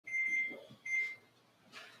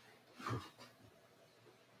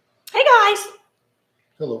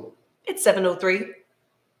Hello. It's 7:03.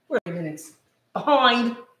 We're 8 minutes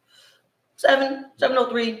behind.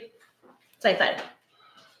 7:03. Same thing.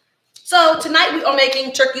 So tonight we are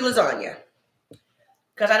making turkey lasagna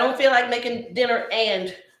because I don't feel like making dinner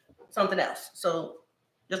and something else. So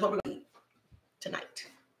that's what we're going to eat tonight.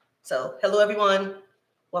 So hello everyone.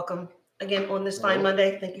 Welcome again on this fine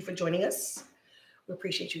Monday. Thank you for joining us. We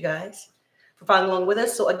appreciate you guys for following along with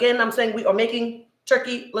us. So again, I'm saying we are making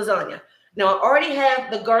turkey lasagna. Now I already have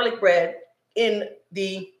the garlic bread in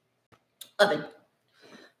the oven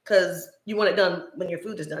because you want it done when your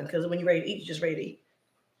food is done, because when you're ready to eat, you're just ready to eat.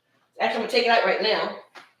 Actually, I'm going to take it out right now.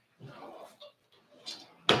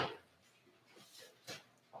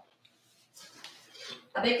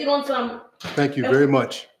 I baked it on some. Thank you very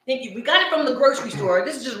much. Thank you. We got it from the grocery store.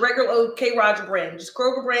 This is just regular old K. Roger brand. Just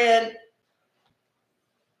Kroger brand.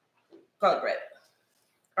 Garlic bread.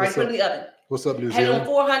 All right, put it in the oven. What's up, New Had it Zealand? on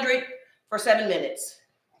 400 for 7 minutes.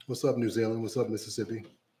 What's up, New Zealand? What's up, Mississippi?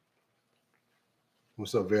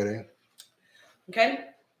 What's up, Verde? Okay.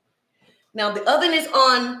 Now the oven is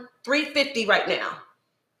on 350 right now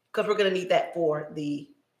because we're going to need that for the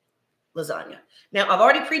lasagna. Now I've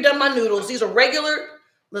already pre-done my noodles. These are regular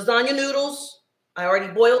lasagna noodles. I already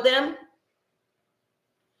boiled them.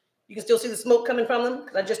 You can still see the smoke coming from them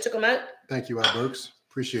because I just took them out. Thank you, Alberts.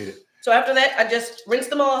 Appreciate it. So after that, I just rinse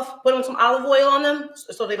them off, put on some olive oil on them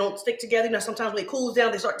so they don't stick together. You know, sometimes when it cools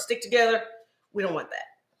down, they start to stick together. We don't want that.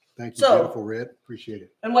 Thank you, beautiful Red. Appreciate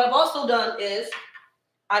it. And what I've also done is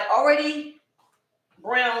I already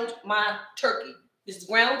browned my turkey. This is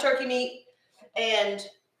ground turkey meat. And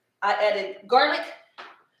I added garlic.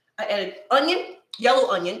 I added onion, yellow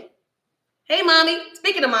onion. Hey, Mommy.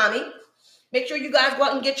 Speaking of Mommy, make sure you guys go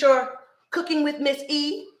out and get your Cooking with Miss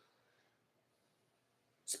E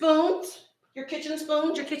spoons, your kitchen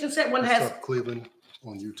spoons, your kitchen set. One has. What's up, Cleveland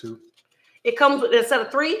on YouTube? It comes with a set of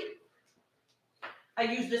 3. I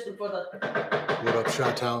use this one for the. What up,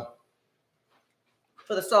 Chi-Town?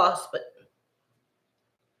 For the sauce, but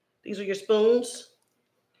these are your spoons,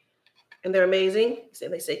 and they're amazing.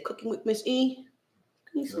 They say Cooking with Miss E.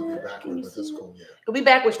 Can you see that? Backwards, but that's cool. Yeah. It'll be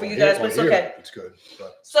backwards for you guys, but it's okay. It's good.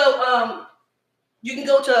 But. So you can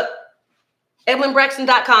go to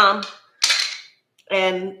EvelynBraxton.com,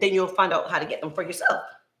 and then you'll find out how to get them for yourself.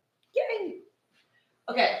 Yay!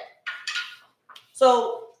 Okay.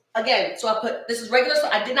 So again, I put this is regular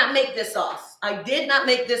sauce. I did not make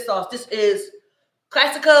this sauce. This is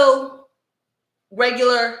Classico,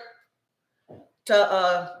 regular,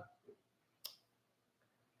 to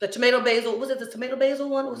the tomato basil. Was it the tomato basil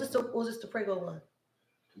one? Or was this the Prego one?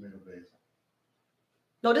 Tomato basil.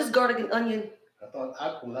 No, this is garlic and onion.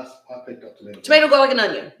 I picked up tomato, garlic, and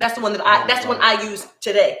onion. That's the one that's the one I use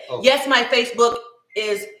today. Okay. Yes, my Facebook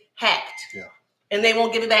is hacked. Yeah. And they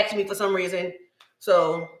won't give it back to me for some reason.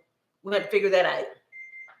 So we'll have to figure that out.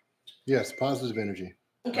 Yes, positive energy.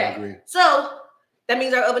 Okay. I agree. So that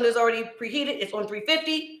means our oven is already preheated. It's on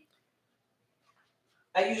 350.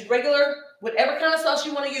 I use regular, whatever kind of sauce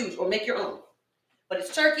you want to use, or make your own. But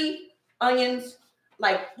it's turkey, onions,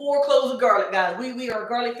 like 4 cloves of garlic, guys. We are a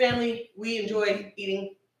garlic family. We enjoy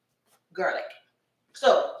eating garlic.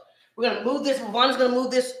 So we're going to move this. Ron's going to move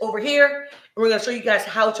this over here. And we're going to show you guys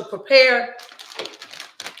how to prepare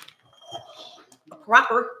a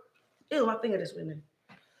proper, ew, my finger just went in.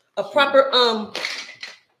 A proper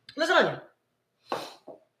lasagna.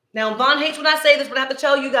 Now, Vaughn hates when I say this, but I have to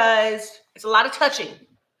tell you guys, it's a lot of touching.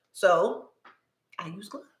 So I use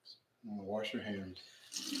gloves. Wash your hands.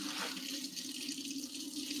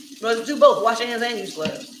 Let's do both. Wash your hands and use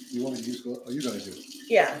gloves. You want me to use gloves? Are you going to do it?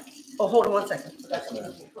 Yeah. Oh, hold on 1 second.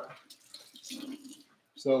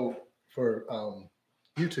 So for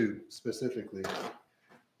YouTube specifically,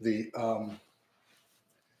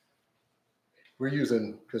 we're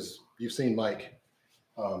using, because you've seen Mike,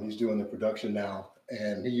 he's doing the production now,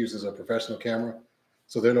 and he uses a professional camera.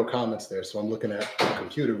 So there are no comments there. So I'm looking at the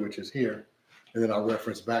computer, which is here, and then I'll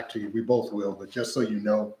reference back to you. We both will, but just so you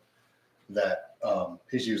know that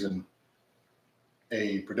he's using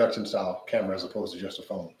a production style camera as opposed to just a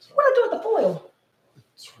phone. So. What do I do with the foil?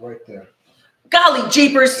 It's right there. Golly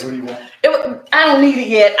jeepers. What do you want? I don't need it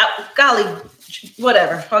yet. Golly,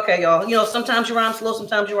 whatever. Okay, y'all. You know, sometimes you rhyme slow,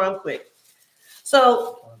 sometimes you rhyme quick.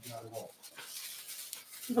 So,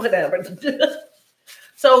 whatever.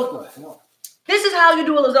 So, this is how you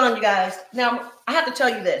do a lasagna, guys. Now, I have to tell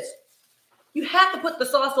you this. You have to put the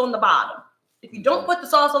sauce on the bottom. If you don't put the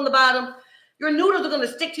sauce on the bottom, your noodles are going to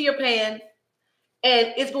stick to your pan,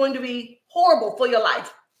 and it's going to be horrible for your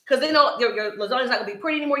life. Because they know your lasagna's not going to be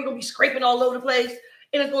pretty anymore. You're going to be scraping all over the place,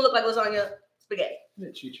 and it's going to look like lasagna spaghetti.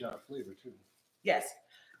 It cheats you out of flavor, too. Yes.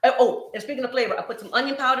 Oh, and speaking of flavor, I put some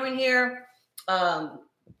onion powder in here.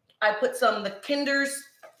 I put some the Kinders.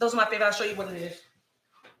 Those are my favorite. I'll show you what it is.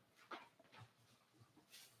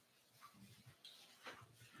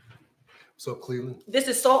 So Cleveland. This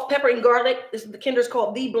is salt, pepper, and garlic. This is the Kinders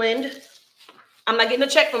called The Blend. I'm not getting a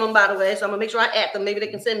check from them, by the way, so I'm gonna make sure I add them. Maybe they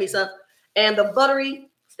can send me some. And the buttery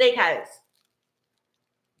steakhouse.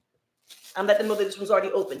 I'm letting them know that this one's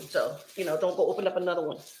already open, so don't go open up another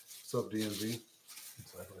one. What's up, DMV?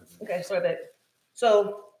 Okay, sorry about it.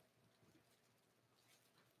 So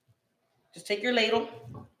just take your ladle.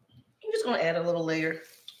 I'm just gonna add a little layer,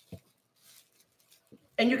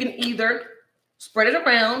 and you can either spread it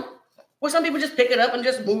around, or some people just pick it up and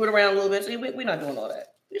just move it around a little bit. So we're not doing all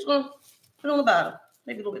that. We're just gonna put it on the bottom,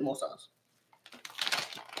 maybe a little bit more sauce.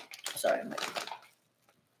 Sorry, Mike.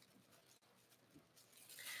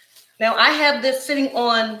 Now I have this sitting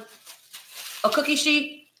on a cookie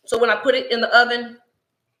sheet, so when I put it in the oven,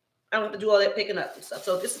 I don't have to do all that picking up and stuff.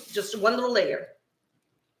 So this is just one little layer.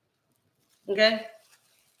 Okay.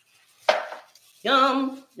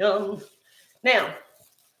 Yum, yum. Now,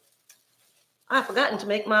 I've forgotten to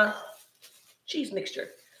make my cheese mixture.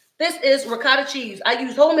 This is ricotta cheese. I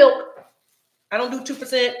use whole milk. I don't do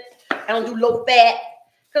 2%. I don't do low fat.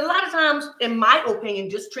 Because a lot of times, in my opinion,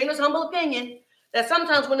 just Trina's humble opinion, that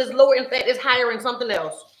sometimes when it's lower in fat, it's higher in something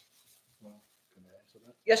else. Well, can I answer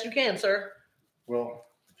that? Yes, you can, sir. Well,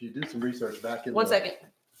 if you do some research back in 1 second.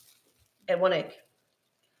 Add 1 egg.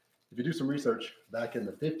 If you do some research back in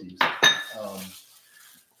the 50s,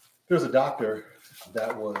 there's a doctor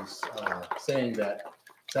that was saying that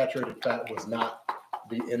saturated fat was not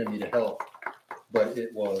the enemy to health, but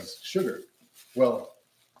it was sugar. Well,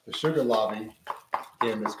 the sugar lobby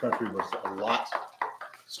in this country was a lot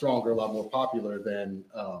stronger, a lot more popular than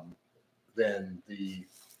the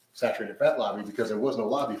saturated fat lobby, because there was no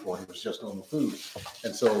lobby for it. It was just on the food.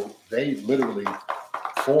 And so they literally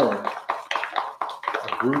formed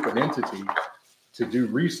a group, an entity, to do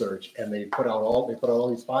research, and they put out all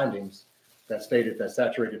these findings that stated that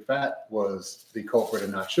saturated fat was the culprit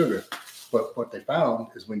and not sugar. But what they found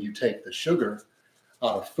is when you take the sugar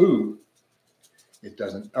out of food, it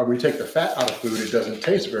doesn't, or we take the fat out of food, it doesn't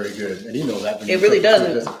taste very good. And you know that. It really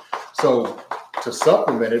doesn't. So to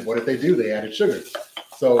supplement it, what did they do? They added sugar.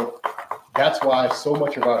 So that's why so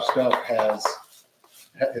much of our stuff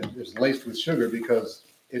is laced with sugar, because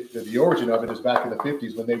the origin of it is back in the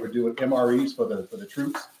 50s when they were doing MREs for the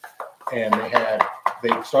troops, and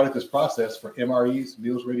they started this process for MREs,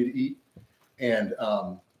 meals ready to eat, and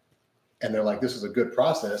they're like, this is a good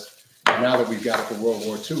process. And now that we've got it for World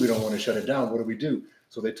War II, we don't want to shut it down. What do we do?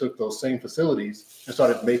 So they took those same facilities and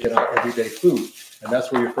started making our everyday food, and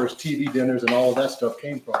that's where your first TV dinners and all of that stuff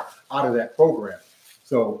came from, out of that program.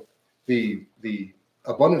 So the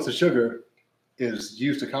abundance of sugar is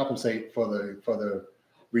used to compensate for the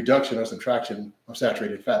reduction or subtraction of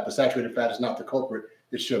saturated fat. The saturated fat is not the culprit,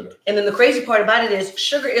 it's sugar. And then the crazy part about it is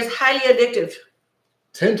sugar is highly addictive.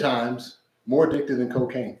 10 times more addictive than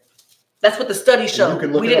cocaine. That's what the studies show.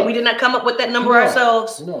 We did not come up with that number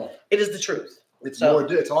ourselves. No. It is the truth. It's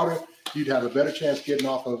harder. You'd have a better chance getting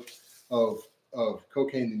off of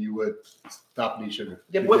cocaine than you would stopping eating sugar.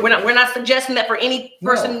 We're not suggesting that for any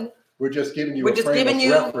person. No. We're just giving you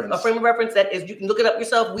a frame of reference that is, you can look it up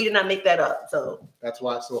yourself. We did not make that up. So that's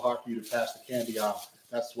why it's so hard for you to pass the candy out.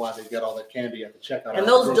 That's why they get all that candy at the checkout. And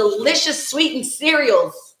those delicious sweetened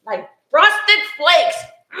cereals like Frosted Flakes.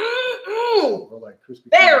 Or like Krispy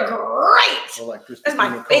Kreme. They're great. Or like Krispy That's my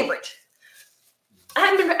Kreme favorite. I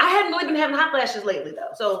haven't really been having hot flashes lately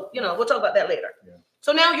though. So, we'll talk about that later. Yeah.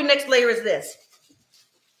 So now your next layer is this.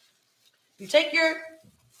 You take your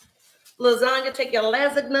lasagna, take your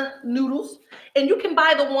lasagna noodles, and you can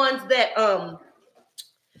buy the ones that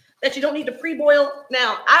that you don't need to pre-boil.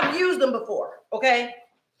 Now, I've used them before, okay?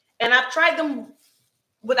 And I've tried them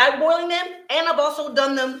without boiling them, and I've also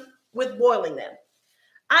done them with boiling them.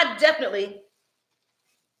 I definitely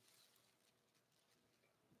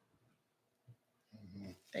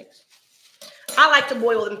thanks. I like to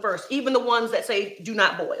boil them first, even the ones that say do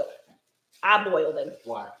not boil. I boil them.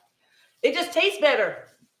 Why? It just tastes better.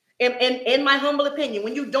 In my humble opinion,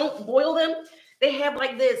 when you don't boil them, they have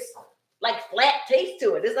like this flat taste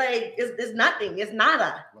to it. It's like it's nothing. It's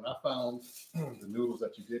nada. When I found the noodles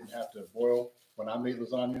that you didn't have to boil when I made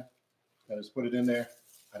lasagna, I just put it in there.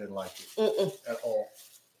 I didn't like it at all.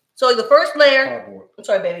 So the first layer, cardboard. I'm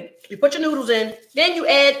sorry, baby. You put your noodles in, then you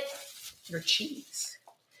add your cheese.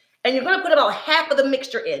 And you're gonna put about half of the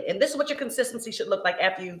mixture in. And this is what your consistency should look like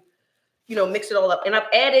after you mix it all up. And I've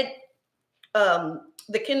added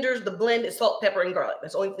the Kinders, the blend is salt, pepper, and garlic.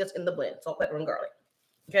 That's the only thing that's in the blend, salt, pepper, and garlic.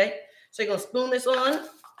 Okay? So you're gonna spoon this on.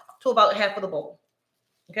 to about half of the bowl.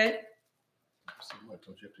 Okay? So what,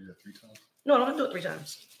 don't you have to do that 3 times? No, I don't have to do it 3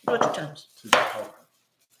 times. Do it 2 times. 2 times.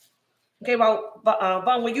 Okay, well,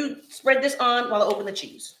 Vaughn, will you spread this on while I open the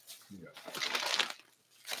cheese? Yeah.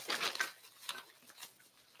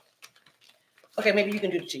 Okay, maybe you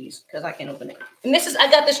can do the cheese because I can't open it. And I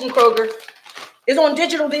got this from Kroger. It's on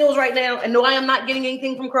digital deals right now. And no, I am not getting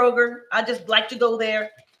anything from Kroger. I just like to go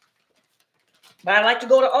there. But I like to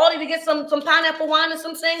go to Aldi to get some pineapple wine and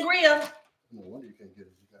some sangria. No wonder you can't get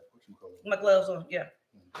it. You got to put some color. My gloves on, yeah.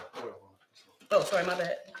 Oh, sorry, my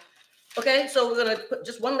bad. Okay, so we're going to put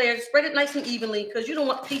just 1 layer. Spread it nice and evenly because you don't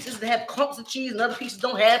want pieces to have clumps of cheese and other pieces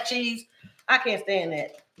don't have cheese. I can't stand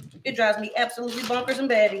that. It drives me absolutely bonkers and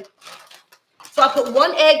batty. So I put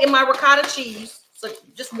 1 egg in my ricotta cheese. So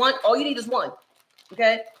just 1. All you need is 1.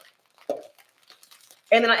 Okay?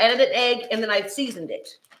 And then I added an egg and then I seasoned it.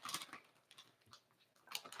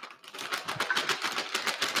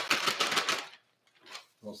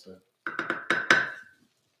 Well said.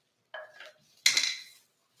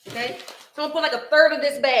 Okay? So I'm going to put like 1/3 of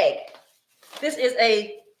this bag. This is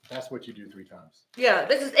That's what you do 3 times. Yeah,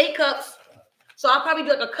 this is 8 cups. So I'll probably do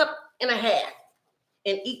like 1.5 cups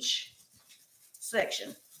in each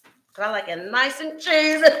section. Cause I like it nice and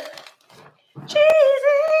cheesy. Cheesy.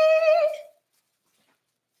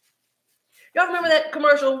 Y'all remember that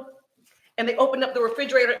commercial? And they opened up the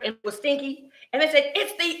refrigerator and it was stinky. And they said,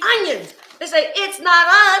 it's the onions. They say, it's not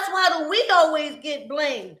us. Why do we always get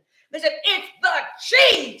blamed? They said, it's the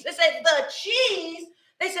cheese. They said, the cheese.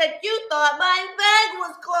 They said, you thought my bag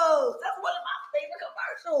was closed. That's one of my favorite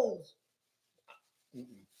commercials.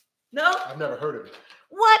 No? I've never heard of it.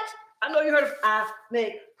 What? I know you heard of I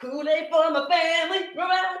make Kool-Aid for my family.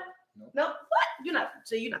 Remember? No? What? You're not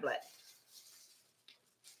black.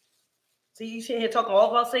 See, you sitting here talking all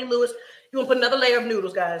about St. Louis. You want to put another layer of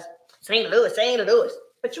noodles, guys. St. Louis.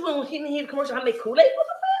 But you won't hear the commercial. I make Kool-Aid for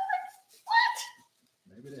my family.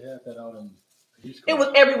 What? Maybe they had that out on the East Coast. It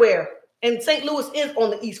was everywhere. And St. Louis is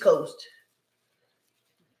on the East Coast.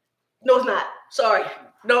 No, it's not. Sorry.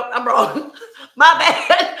 No, I'm wrong. My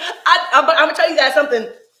bad. I'm going to tell you guys something.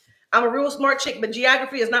 I'm a real smart chick, but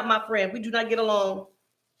geography is not my friend. We do not get along.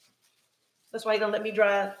 That's why you don't let me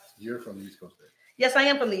drive. You're from the East Coast, there. Yes, I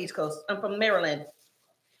am from the East Coast. I'm from Maryland.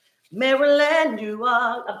 Maryland, you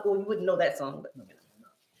are. Oh, you wouldn't know that song. But...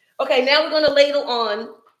 Okay, now we're going to ladle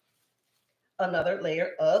on another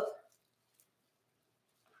layer of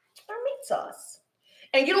our meat sauce.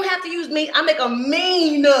 And you don't have to use meat. I make a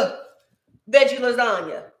mean veggie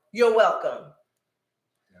lasagna. You're welcome.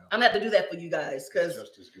 Yeah. I'm going to have to do that for you guys because it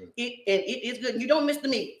is good. You don't miss the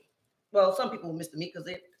meat. Well, some people will miss the meat because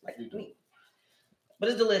they like the meat. But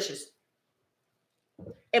it's delicious.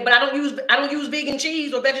 But I don't use vegan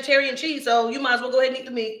cheese or vegetarian cheese, so you might as well go ahead and eat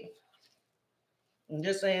the meat. I'm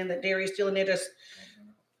just saying that dairy is still in there.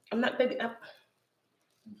 I'm not, baby. I'm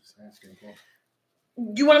just asking.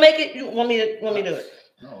 You want to make it? You want me to do it?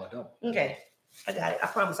 No, I don't. Okay, I got it. I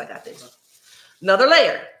promise I got this. Another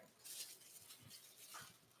layer.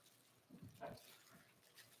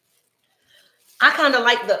 I kind of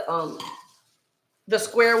like the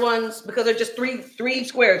square ones because they're just three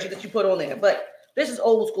squares that you put on there, but. This is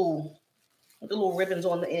old school with the little ribbons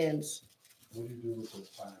on the ends. What do you do with the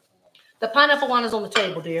pineapple one? The pineapple one is on the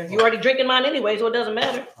table, dear. You're already drinking mine anyway, so it doesn't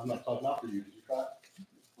matter. I'm not talking about for you. Did you try it?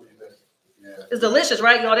 What do you think? Yeah. It's delicious,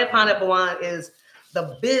 right? Y'all, that pineapple wine is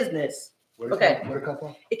the business. Where'd it come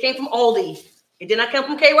from? It came from Aldi. It did not come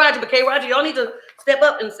from K. Roger, but K. Roger, y'all need to step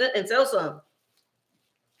up and sell some.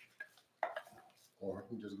 Or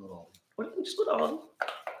you can just go to Aldi. Or you can just go to Aldi.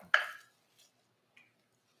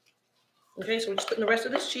 Okay, so we're just putting the rest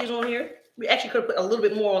of this cheese on here. We actually could have put a little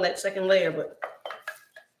bit more on that second layer, but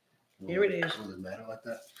here it is. Does it matter like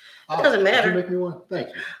that? It doesn't matter. Did you make me one? Thank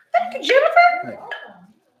you. Thank you, Jennifer.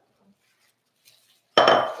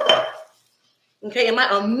 Thank you. Okay, and my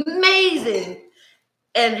amazing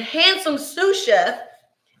and handsome sous chef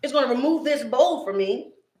is going to remove this bowl for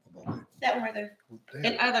me. That one right there. Damn.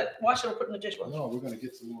 And either wash it or put it in the dishwasher. No, we're going to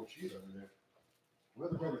get some more cheese over there.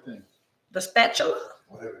 Where's the rubber thing? The spatula.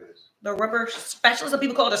 Whatever it is. The rubber spatula. Some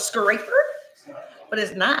people call it a scraper, but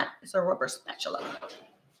it's not. It's a rubber spatula.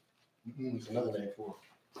 It's another name for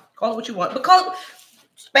it. Call it what you want. But call it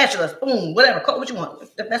spatula, spoon, whatever. Call it what you want.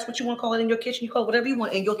 If that's what you want to call it in your kitchen, you call it whatever you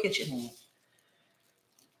want in your kitchen.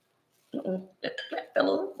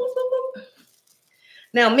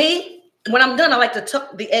 Now, me, when I'm done, I like to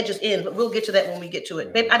tuck the edges in, but we'll get to that when we get to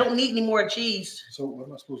it. Babe, I don't need any more cheese. So what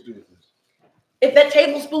am I supposed to do with this? If that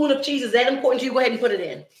tablespoon of cheese is that important to you, go ahead and put it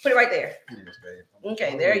in. Put it right there.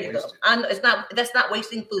 Okay, there you go. That's not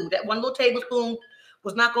wasting food. That one little tablespoon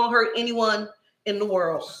was not going to hurt anyone. in the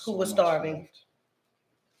world who was starving.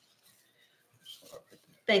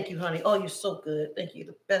 Thank you, honey. Oh, you're so good. Thank you.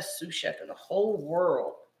 The best sous chef in the whole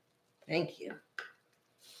world. Thank you.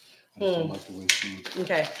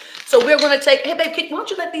 Okay, so we're gonna take. Hey, babe, why don't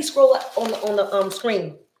you let these scroll up on the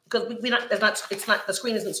screen, because it's not the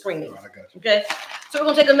screen isn't screening. I got you. Okay, so we're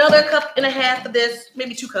gonna take another cup and a half of this,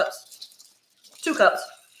 maybe 2 cups. 2 cups.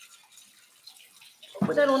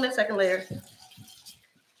 Put that on that second layer.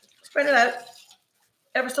 Spread it out,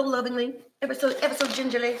 ever so lovingly, ever so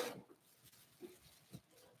gingerly.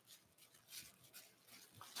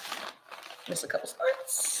 Just a couple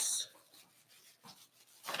spots.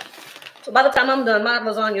 So by the time I'm done, my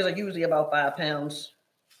lasagnas are usually about 5 pounds.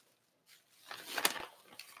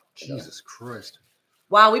 Jesus Christ.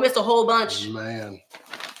 Wow, we missed a whole bunch. Man.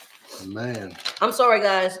 I'm sorry,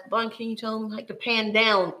 guys. Bon, can you tell them like to pan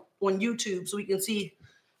down on YouTube so we can see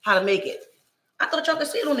how to make it? I thought y'all could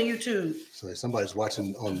see it on the YouTube. So somebody's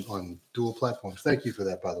watching on dual platforms. Thank you for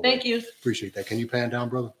that, by the way. Thank you. Appreciate that. Can you pan down,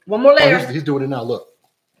 brother? One more layer. Oh, he's doing it now. Look.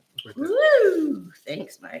 Right. Woo!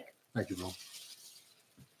 Thanks, Mike. Thank you, bro.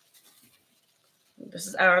 This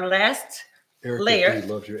is our last Erica layer. D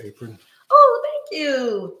loves your apron. Oh, thank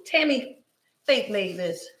you. Tammy Faith made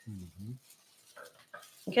this.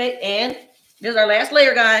 Okay, and this is our last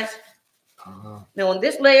layer, guys. Now on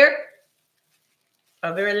this layer,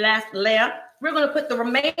 our very last layer, we're going to put the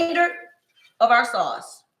remainder of our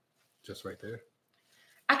sauce. Just right there?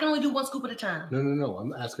 I can only do 1 scoop at a time. No.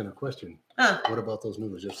 I'm asking a question. What about those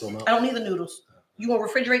noodles? Just throw them out? I don't need the noodles. You want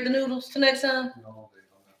to refrigerate the noodles to next time? No, babe,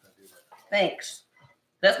 I'm not going to do that. Thanks.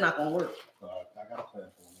 That's not going to work. I got a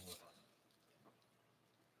plan for them.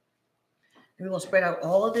 We're going to spread out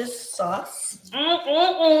all of this sauce.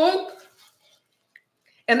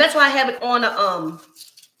 And that's why I have it on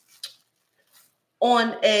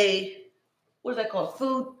a what is that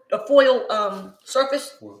called? A foil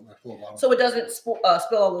surface. So it doesn't spill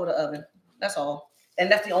all over the oven. That's all.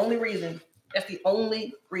 And that's the only reason. That's the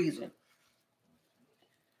only reason.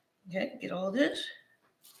 Okay, get all this.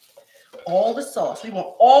 All the sauce. We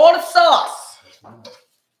want all the sauce.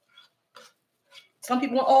 Some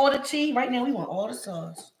people want all the tea. Right now, we want all the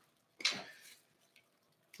sauce.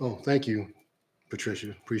 Oh, thank you,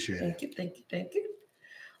 Patricia. Appreciate it. Thank you.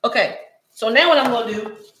 Okay, so now what I'm going to do,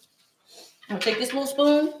 I'm going to take this little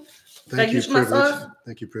spoon. Thank you, Privilege.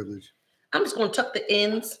 Thank you, Privilege. I'm just going to tuck the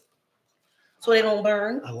ends so they don't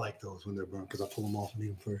burn. I like those when they're burned because I pull them off and eat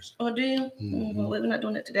them first. Oh, do you? Well, we're not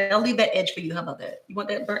doing that today. I'll leave that edge for you. How about that? You want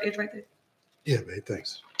that burnt edge right there? Yeah, babe.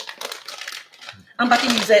 Thanks. I'm about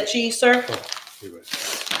to use that cheese, sir. Oh, anyway.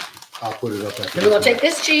 I'll put it up after. We're going to take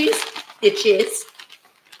this cheese. It's cheese.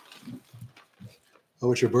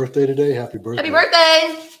 Oh, it's your birthday today? Happy birthday. Happy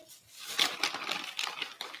birthday.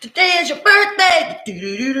 Today is your birthday.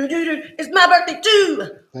 It's my birthday too.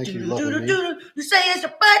 Thank you, loving me. You say it's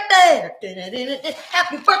your birthday.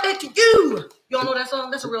 Happy birthday to you. Y'all know that song?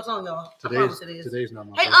 That's a real song, y'all. I promise it is. Today's not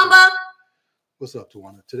my birthday. birthday. Hey, Umba. What's up,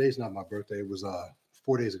 Tawana? Today's not my birthday. It was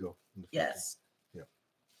 4 days ago. Yes. Yeah.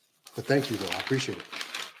 But thank you, though. I appreciate it.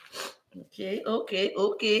 Okay.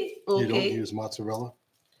 You don't use mozzarella?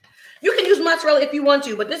 You can use mozzarella if you want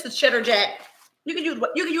to, but this is cheddar jack. You can use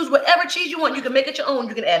whatever cheese you want. You can make it your own.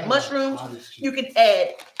 You can add mushrooms. You can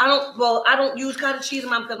add. I don't use cottage cheese in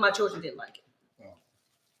mine because my children didn't like it. Oh.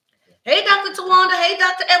 Okay. Hey, Dr. Tawanda. Hey,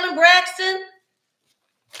 Dr. Ellen Braxton.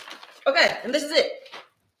 Okay, and this is it.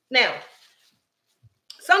 Now,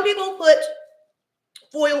 some people put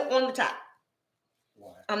foil on the top.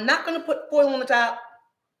 Why? I'm not going to put foil on the top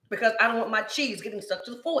because I don't want my cheese getting stuck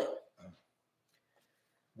to the foil.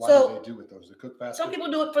 Why do they do it though? Does it cook faster? Some people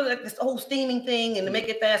do it for this whole steaming thing and to make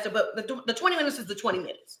it faster, but the 20 minutes is the 20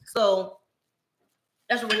 minutes. So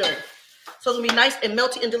that's what we're doing. So it's gonna be nice and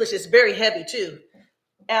melty and delicious. Very heavy too.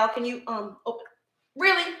 Al, can you open?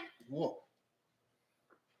 Really? Whoa.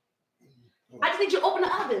 I just need you to open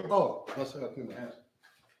the oven. Oh, let's clean my hands.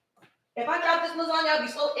 If I drop this lasagna, I'll be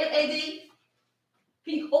so MAD.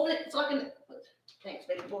 Can you open it so I can? Thanks,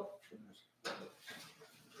 baby boy.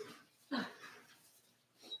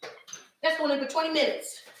 That's going in for 20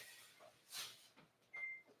 minutes.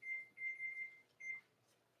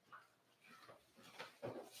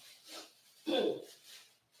 Gonna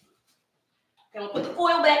put the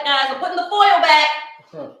foil back, guys. I'm putting the foil back.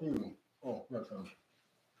 Oh, because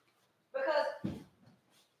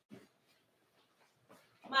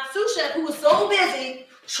my sous chef, who was so busy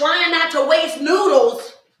trying not to waste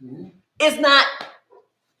noodles, is not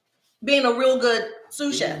being a real good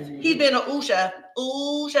sous chef. He's been an ooh chef.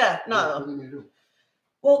 Ooh chef. No.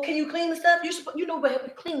 Well, can you clean the stuff? You know where to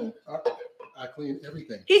clean. I clean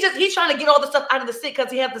everything. He's trying to get all the stuff out of the sink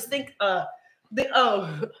because he has the sink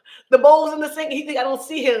the bowls in the sink. He think I don't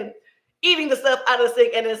see him eating the stuff out of the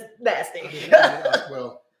sink, and it's nasty.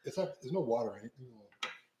 Well, there's no water in it.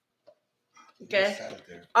 Okay.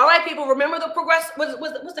 All right, people. Remember the progress.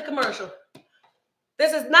 What's the commercial?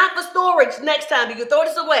 This is not for storage. Next time you can throw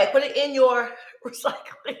this away. Put it in your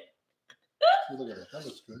recycling. Look at that. That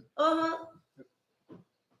looks good.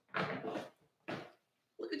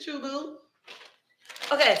 Look at you, boo.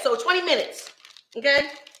 Okay, so 20 minutes. Okay.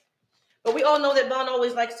 But we all know that Vaughn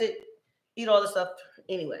always likes to eat all the stuff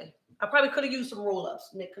anyway. I probably could have used some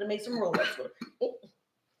roll-ups. Nick could have made some roll-ups.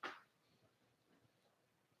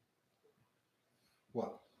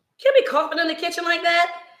 What? Can't be coughing in the kitchen like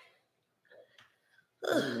that.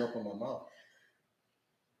 I didn't even open my mouth.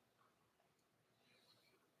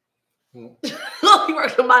 Look, he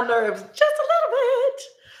works on my nerves just a little bit.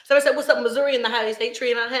 Somebody said, what's up, Missouri in the house? Hey,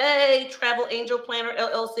 Trina. Hey, Travel Angel Planner,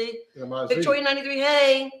 LLC. Victoria 93.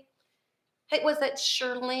 Hey. Hey, what's that?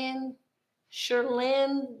 Sherlyn?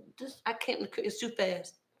 I can't, it's too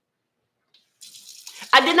fast.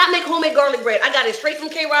 I did not make homemade garlic bread. I got it straight from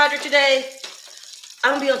K. Roger today.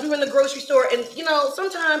 I'm gonna be honest, we were in the grocery store, and you know,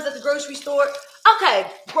 sometimes at the grocery store,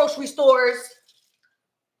 grocery stores,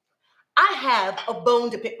 I have a bone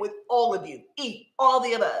to pick with all of you. Eat all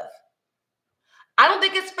the above. I don't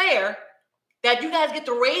think it's fair that you guys get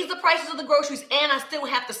to raise the prices of the groceries and I still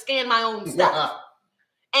have to scan my own stuff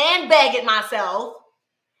and bag it myself.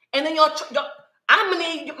 And then I'm gonna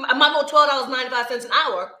need my little $12.95 an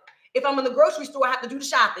hour. If I'm in the grocery store, I have to do the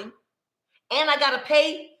shopping, and I gotta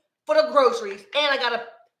pay for the groceries, and I gotta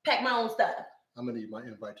pack my own stuff. I'm gonna need my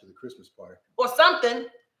invite to the Christmas party or something.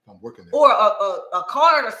 I'm working there. Or a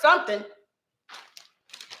card or something.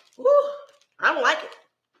 Woo, I don't like it.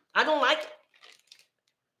 I don't like it.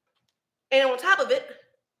 And on top of it,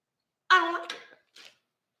 I don't like it.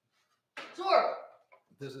 Sure.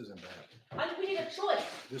 This isn't bad. We need a choice.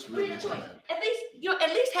 This really isn't bad. At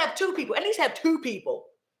least have two people. At least have two people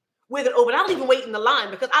with it open. I don't even wait in the line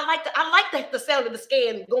because I like the sound of the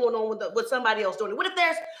scan going on with somebody else doing it. What if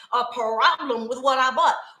there's a problem with what I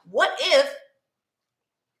bought? What if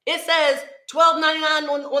it says $12.99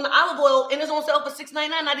 on the olive oil and it's on sale for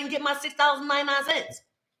 $6.99? I didn't get my $6.99.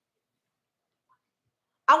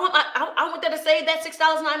 I want that to save that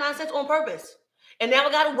 $6.99 on purpose. And now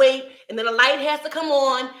I gotta wait, and then the light has to come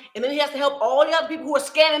on, and then he has to help all the other people who are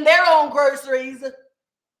scanning their own groceries.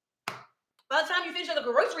 By the time you finish at the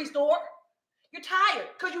grocery store, you're tired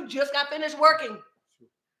because you just got finished working.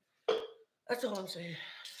 That's all I'm saying.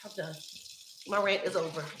 I'm done. My rant is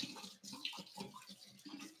over.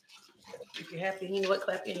 If you're happy, you know what?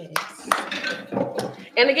 Clap your hands.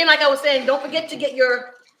 And again, like I was saying, don't forget to get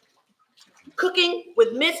your Cooking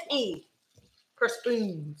with Miss E per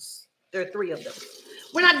spoons. There are 3 of them.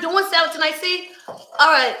 We're not doing salad tonight. See?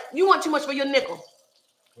 All right. You want too much for your nickel.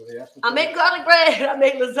 I make garlic bread. I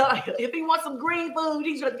make lasagna. If he wants some green food,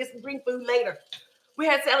 he's going to get some green food later. We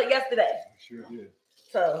had salad yesterday. Sure did.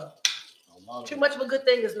 So, too much of a good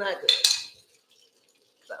thing is not good.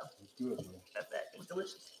 So, it's good, man. That's that. It was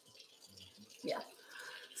delicious. Yeah.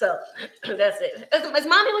 So, that's it. Is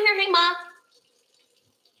Mommy over here? Hey, Mom.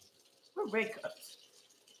 What red cups?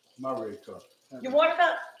 My red cup. Your water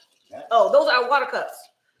cup? Oh, those are our water cups.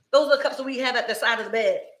 Those are the cups that we have at the side of the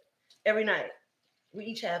bed every night. We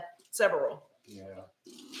each have several. Yeah.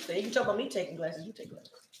 So you can talk about me taking glasses. You take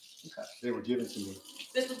glasses. Okay. They were given to me.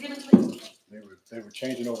 This was given to me? They were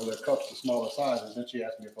changing over their cups to smaller sizes. Then she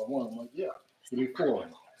asked me if I wanted. I'm like, yeah. Give me 4.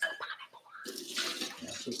 Yeah,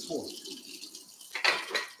 I took 4.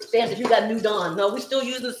 Sam said you got new Dawn. No, we still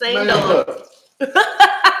using the same Dawn.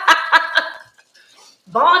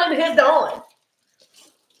 Vaughn and his Dawn.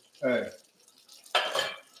 Hey,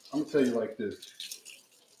 I'm gonna tell you like this.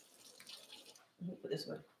 This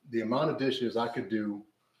way. The amount of dishes I could do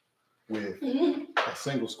with a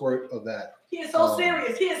single squirt of that. He is so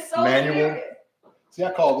serious. He is so manual. serious. See,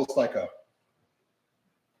 I call this like a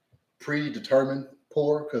predetermined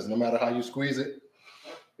pour because no matter how you squeeze it,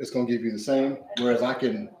 it's gonna give you the same. Whereas I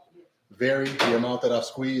can vary the amount that I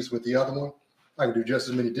squeeze with the other one. I can do just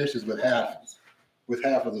as many dishes with half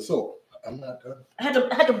of the soap. I'm not done. I had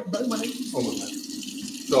to bug my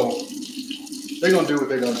Almost. So they're gonna do what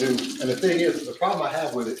they're gonna do. And the thing is, the problem I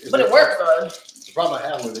have with it is but it works, though. The problem I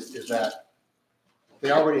have with it is that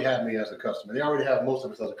they already have me as a customer. They already have most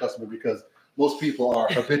of us as a customer because most people are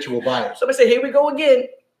habitual buyers. Somebody say, here we go again.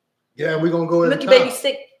 Yeah, we're gonna go every time. Baby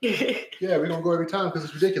sick. Yeah, we're gonna go every time because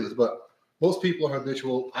it's ridiculous. But most people are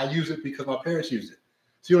habitual. I use it because my parents use it.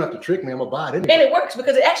 So you don't have to trick me. I'm gonna buy it anyway. And it works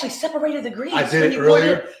because it actually separated the grease. I did it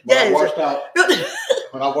earlier. Yes. I washed out.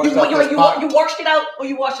 When I washed you washed it out or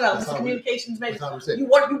you washed it out? That's This communications maybe. That's how we said. You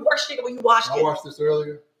washed it or you washed it? I washed this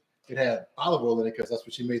earlier. It had olive oil in it because that's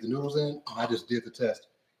what she made the noodles in. And I just did the test,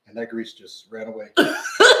 and that grease just ran away.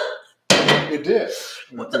 It did.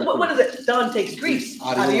 What is it? Don takes grease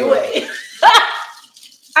out of your way.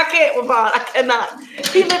 I can't, Ravon. I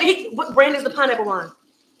cannot. What brand is the pineapple wine?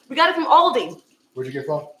 We got it from Aldi. Where'd you get it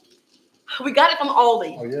from? We got it from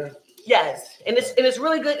Aldi. Oh yeah. Yes, and it's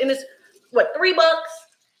really good. And it's what, $3?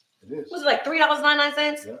 It is. Was it like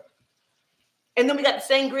 $3.99? Yeah. And then we got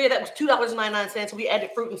the sangria that was $2.99. We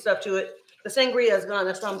added fruit and stuff to it. The sangria is gone.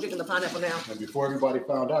 That's why I'm drinking the pineapple now. And before everybody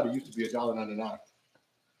found out, it used to be $1.99.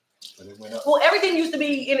 But it went up. Well, everything used to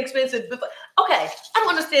be inexpensive before. Okay, I don't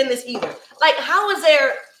understand this either. Like, how is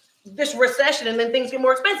there this recession and then things get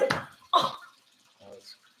more expensive? Oh.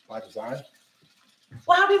 It's by design.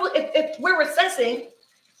 Well, how people? If we're recessing,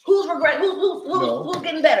 who's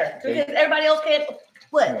getting better? Because everybody else can't.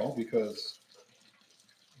 What? No, because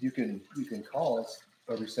you can cause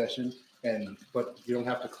a recession, but you don't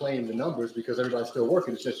have to claim the numbers because everybody's still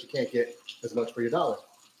working. It's just you can't get as much for your dollar.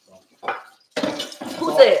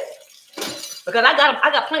 Who said? Because I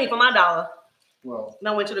got plenty for my dollar. Well, and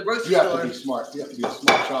I went to the grocery store. You have to be smart. You have to be a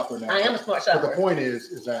smart shopper now. I am a smart shopper. But the point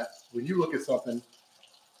is that when you look at something,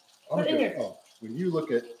 when you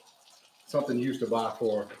look at something you used to buy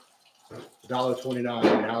for $1.29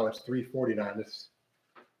 and now it's $3.49, it's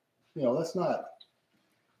that's not.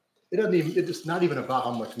 It doesn't even. It's not even about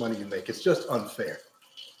how much money you make. It's just unfair.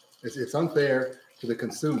 It's unfair to the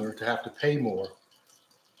consumer to have to pay more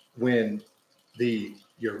when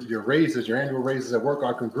your raises, your annual raises at work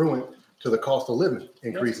are congruent to the cost of living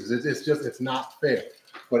increases. It's not fair,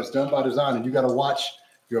 but it's done by design. And you got to watch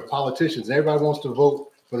your politicians. Everybody wants to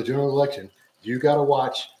vote for the general election. You got to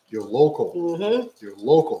watch your local. Mm-hmm. Your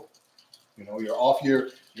local. You're off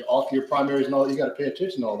your primaries and all. You got to pay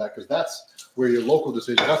attention to all that because that's where your local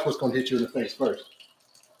decision. That's what's going to hit you in the face first,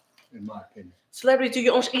 in my opinion. Celebrity, do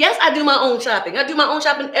your own. Yes, I do my own shopping. I do my own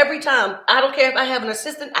shopping every time. I don't care if I have an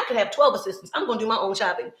assistant. I could have 12 assistants. I'm going to do my own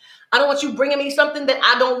shopping. I don't want you bringing me something that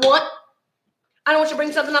I don't want. I don't want you to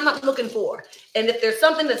bring something I'm not looking for. And if there's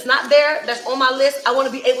something that's not there, that's on my list, I want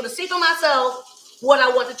to be able to see for myself what I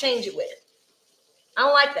want to change it with. I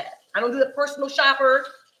don't like that. I don't do the personal shopper.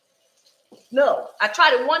 No, I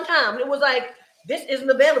tried it one time. It was like, this isn't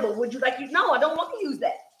available. Would you like to? No, I don't want to use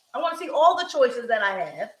that. I want to see all the choices that I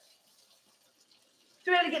have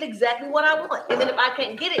to be able to get exactly what I want. And then if I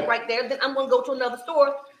can't get it right there, then I'm going to go to another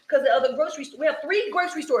store because the other grocery store, we have 3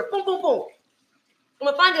 grocery stores. Boom, boom, boom. I'm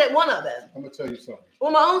going to find it at one of them. I'm going to tell you something.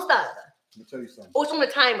 On my own style. I'm going to tell you something. Oh, it's on the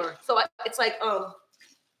timer. So it's like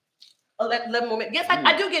 11 more minutes. Yes,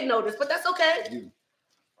 I do get noticed, but that's okay.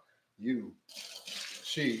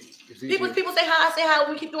 She. People say hi. I say hi.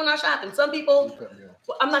 We keep doing our shopping. Some people.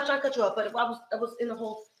 Well, I'm not trying to cut you off, but if I was in the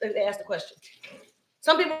whole. They asked the question.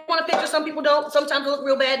 Some people want a picture. Some people don't. Sometimes they look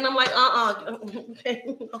real bad, and I'm like, Okay.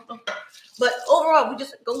 But overall, we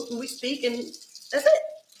just go and we speak, and that's it.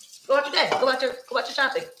 Go out your day. Go out your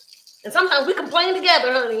shopping. And sometimes we complain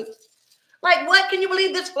together, honey. Like, what? Can you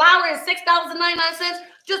believe this flour is $6.99?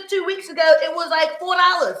 Just 2 weeks ago, it was like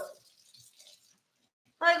 $4.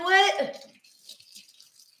 Like, what?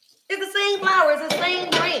 It's the same flour. It's the same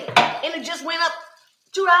grain. And it just went up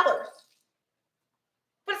 $2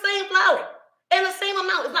 for the same flour and the same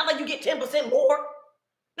amount. It's not like you get 10% more.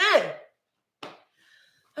 No.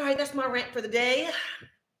 All right, that's my rant for the day.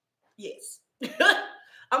 Yes.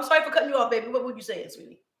 I'm sorry for cutting you off, baby. What would you say,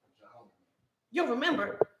 sweetie? You don't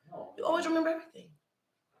remember. You always remember everything.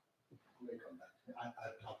 I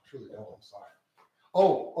truly don't. I'm sorry.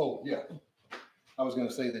 Oh, yeah. I was going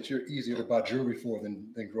to say that you're easier to buy jewelry for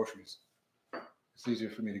than groceries. It's easier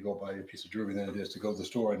for me to go buy a piece of jewelry than it is to go to the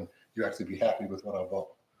store and you actually be happy with what I bought.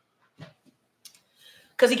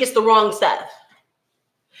 Because he gets the wrong stuff.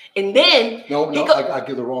 And then... No, I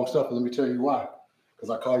get the wrong stuff. And let me tell you why.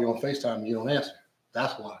 Because I call you on FaceTime and you don't answer.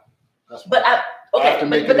 That's why. But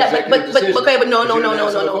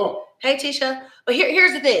no. Hey, Tisha. But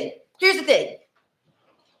here's the thing.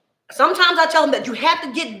 Sometimes I tell them that you have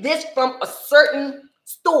to get this from a certain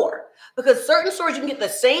store because certain stores you can get the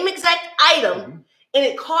same exact item and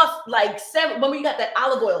it costs like $7. When we got that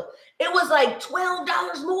olive oil, it was like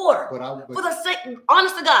 $12 more for the same.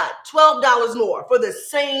 Honest to God, $12 more for the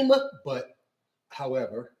same. But,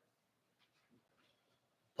 however,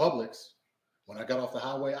 Publix. When I got off the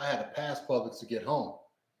highway, I had to pass Publix to get home.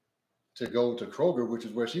 To go to Kroger, which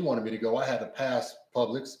is where she wanted me to go, I had to pass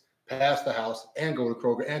Publix, pass the house, and go to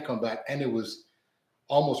Kroger and come back. And it was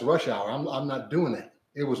almost rush hour. I'm not doing that.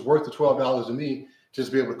 it was worth the $12 to me just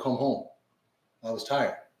to be able to come home. I was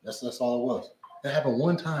tired. That's all it was. That happened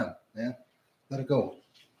one time, man. Let it go.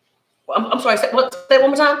 I'm sorry. Say it one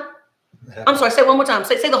more time. I'm sorry. Say it one more time.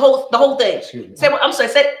 Say the whole thing. Excuse me. Say what? I'm sorry.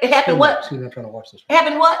 Say it happened. What? Excuse me. I'm trying to watch this. It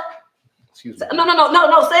happened. What? Excuse me.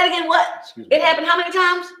 No. Say it again. What? Excuse me. It happened how many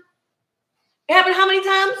times? It happened how many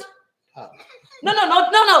times? No.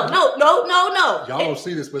 Y'all don't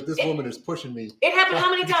see this, but this woman is pushing me. It happened how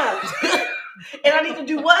many times? And I need to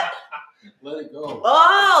do what? Let it go.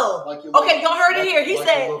 Oh, like okay. Y'all heard it here. He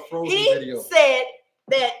said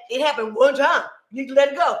that it happened one time. You need to let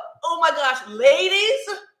it go. Oh my gosh,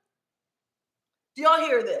 ladies, do y'all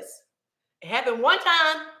hear this? It happened one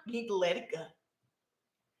time. You need to let it go.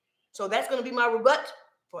 So that's going to be my rebut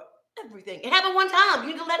for everything. It happened one time. You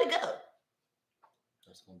need to let it go.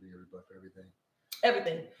 That's going to be your rebut for everything.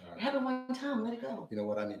 Everything. Right. It happened one time. Let it go. You know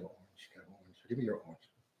what? I need an orange. Give me your orange.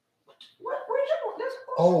 Where's your orange?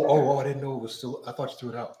 Oh, I didn't know it was still. I thought you threw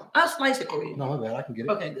it out. I'll slice it for you. No, my bad. I can get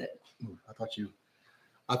it. Okay, good. I thought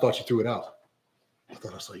you threw it out. I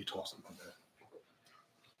thought I saw you toss it.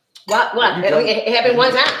 My What? bad. It happened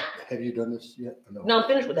one time. Have you done this yet? No, I'm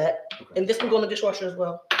finished with that. Okay. And this can go in the dishwasher as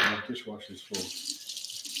well. My dishwasher's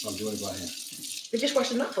full. I'm doing it by hand. The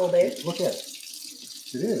dishwasher's not full, babe. Look at it.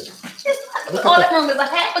 It is. All that room is a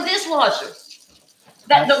half a dishwasher.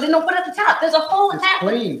 Then don't put it at the top. There's a whole it's half.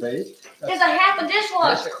 Clean, babe. There's a half a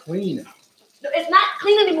dishwasher. That's clean. It's not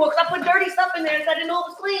clean anymore because I put dirty stuff in there and I didn't know it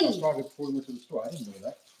was clean. I started before we went to the store. I didn't know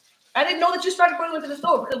that. I didn't know that you started before we went to the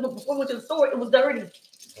store because before we went to the store, it was dirty.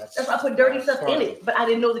 That's why I put dirty stuff in it. But I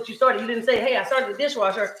didn't know that you started. You didn't say, hey, I started the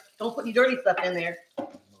dishwasher. Don't put any dirty stuff in there. No,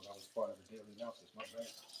 that was part of the daily analysis. My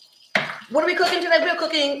bad. What are we cooking today? We're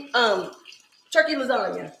cooking turkey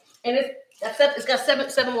lasagna. And it's got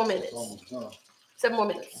seven more minutes. Almost done. 7 more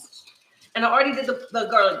minutes. And I already did the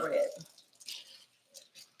garlic bread.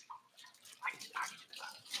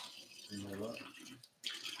 You know what?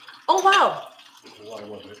 Oh, wow. Why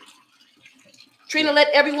was it? Trina let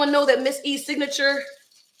everyone know that Miss E's signature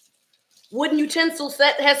wooden utensil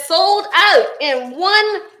set has sold out in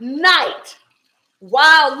one night.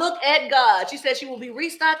 Wow, look at God. She said she will be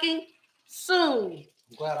restocking soon.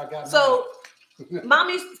 I'm glad I got so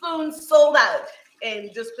Mommy's spoons sold out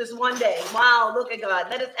in just this one day. Wow, look at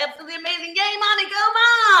God. That is absolutely amazing. Yay, Mommy, go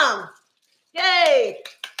Mom. Yay.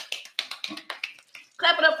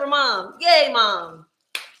 Clap it up for Mom. Yay, Mom.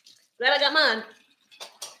 Glad I got mine.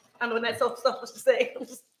 I know that's so selfish to say. I'm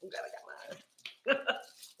glad I got mine.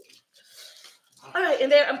 All right,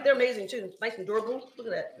 and they're amazing too. Nice and durable. Look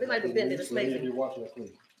at that. They're not even bending. It's amazing.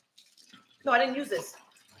 No, I didn't use this.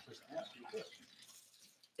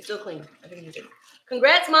 It's still clean. I didn't use it.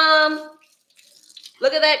 Congrats, Mom.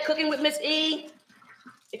 Look at that. Cooking with Miss E.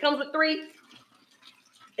 It comes with 3.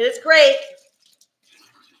 It's great.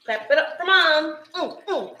 Clap it up for Mom.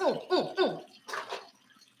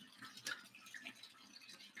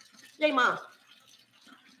 Yay, Mom.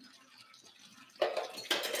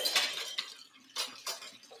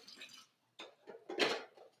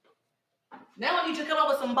 Now I need you to come up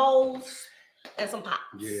with some bowls and some pots.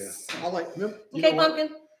 Yeah. I like, okay, Pumpkin?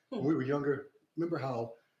 When we were younger, remember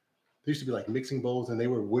how there used to be like mixing bowls and they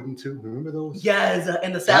were wooden too? Remember those? Yes,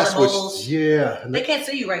 and the salad bowls. Yeah. They can't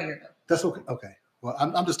see you right here, though. That's okay. Okay. Well,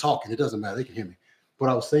 I'm just talking. It doesn't matter. They can hear me. What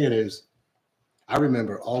I was saying is, I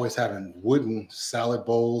remember always having wooden salad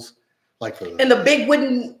bowls, like and the big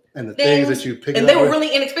wooden and the things that you pick. And they were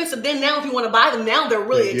really inexpensive. Then now, if you want to buy them, now they're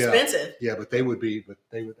really expensive. Yeah, but that would be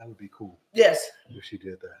cool. Yes. If she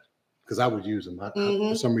did that, because I would use them. I,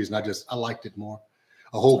 for some reason, I liked it more.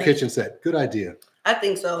 A whole kitchen set. Good idea. I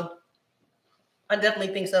think so. I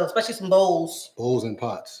definitely think so. Especially some bowls. Bowls and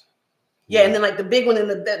pots. Yeah, and then like the big one and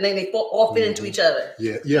then they all fit into each other.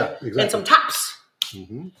 Yeah, exactly. And some tops. So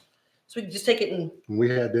we can just take it and. When we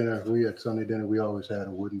had dinner. We had Sunday dinner. We always had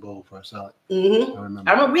a wooden bowl for our salad. I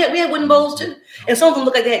remember we had wooden bowls too, and some of them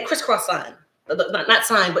looked like they had crisscross sign. Not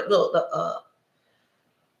sign, but the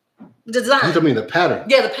design. You mean the pattern?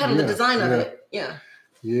 Yeah, the pattern, the design of it. Yeah.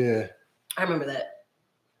 Yeah. I remember that.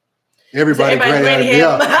 Everybody granny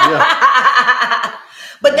him.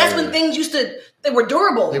 But that's when things they were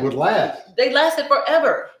durable. They would last. They lasted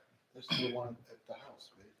forever. There's still one at the house,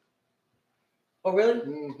 babe. Oh, really?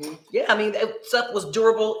 Yeah, I mean, stuff was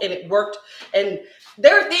durable and it worked. And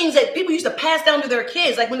there are things that people used to pass down to their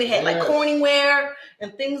kids, like when they had like Corningware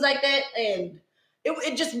and things like that. And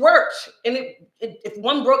it just worked. And if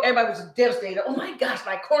one broke, everybody was devastated. Oh my gosh,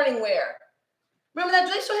 like Corningware. Remember that?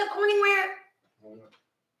 Do they still have Corningware?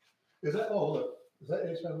 Is that, look. Is that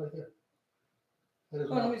H5 right there?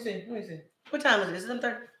 Let me see. What time is it? Is it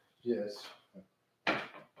 7:30? Yes.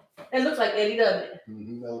 It looks like Eddie, doesn't it?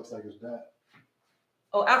 Mm-hmm. That looks like his dad.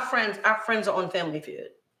 Oh, our friends are on Family Feud.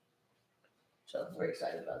 So I'm very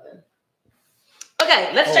excited about them.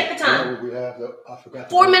 Okay, let's check the time. You know what we have? I forgot.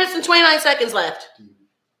 4 minutes and 29 seconds left. Do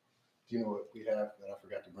you know what we have that I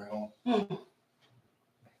forgot to bring home?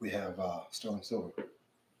 We have sterling silver.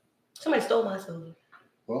 Somebody stole my silver.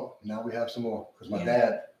 Well, now we have some more because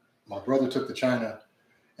my brother took the china,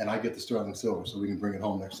 and I get the sterling silver, so we can bring it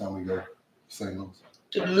home next time we go to St. Louis.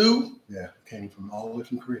 To Lou? Yeah, came from all the way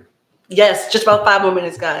from Korea. Yes, just about 5 more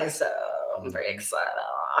minutes, guys. So I'm very excited.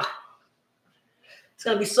 It's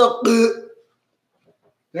gonna be so good.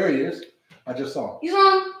 There he is. I just saw him. You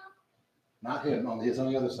saw him? Not him. He's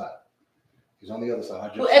on the other side. He's on the other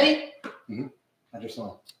side. Who, Eddie? Mm-hmm. I just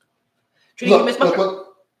saw him. Trina, you missed my.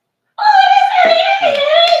 Look.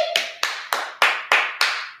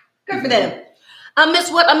 Good for them. I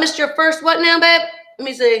missed what? I missed your first what now, babe? Let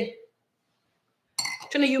me see.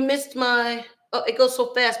 Trina, you missed my. Oh, it goes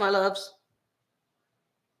so fast, my loves.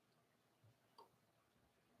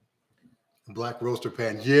 Black roaster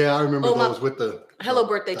pan. Yeah, I remember those with the hello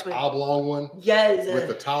birthday twin. oblong one. Yes. With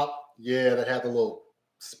the top. Yeah, that had the little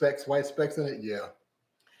specks, white specks in it. Yeah.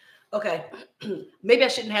 Okay. Maybe I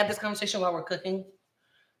shouldn't have this conversation while we're cooking.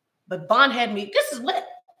 But Vaughn had me. This is wet.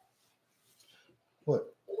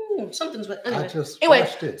 What? Something's wet. Anyway. I just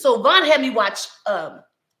watched it. So Vaughn had me watch.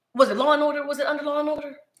 Was it Law and Order? Was it under Law and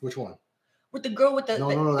Order? Which one? With the girl with the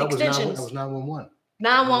extensions. That was 911.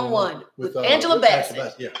 911 with Angela Bassett.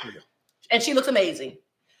 Yeah, here you go. And she looks amazing.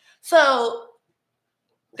 So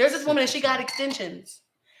there's this woman and she got extensions.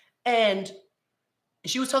 And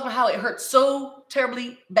she was talking about how it hurt so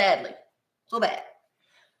terribly badly. So bad.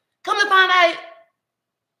 Come to find out,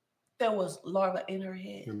 there was larva in her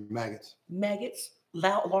head. Maggots.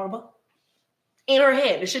 Larva in her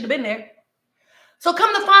head. It shouldn't have been there. So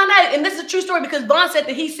come to find out, and this is a true story because Vaughn said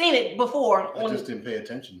that he's seen it before. I just didn't pay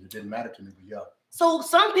attention. It didn't matter to me, but yeah. So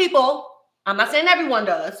some people, I'm not saying everyone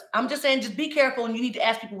does. I'm just saying just be careful and you need to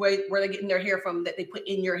ask people where they're getting their hair from that they put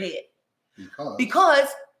in your head. Because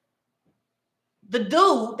the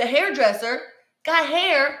dude, the hairdresser, got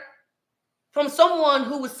hair from someone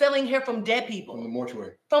who was selling hair from dead people. From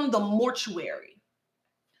the mortuary.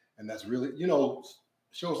 And that's really,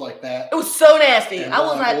 shows like that. It was so nasty. I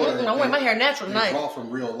was like, I'm wearing my hair natural tonight. It's all from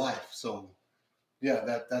real life. So,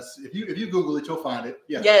 yeah, that's if you Google it, you'll find it.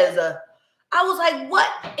 Yeah. Yes. I was like, what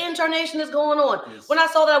incarnation is going on? When I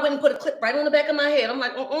saw that, I went and put a clip right on the back of my head. I'm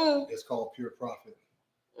like, It's called pure profit.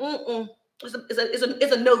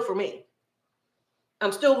 It's a no for me.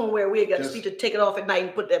 I'm still gonna wear a wig. I just need to take it off at night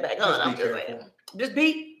and put that back on. Just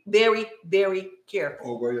be very, very careful.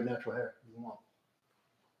 Or wear your natural hair.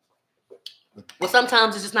 Well,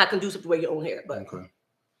 sometimes it's just not conducive to wear your own hair, but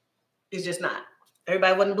it's just not.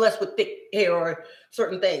 Everybody wasn't blessed with thick hair or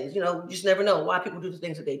certain things. You just never know why people do the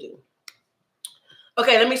things that they do.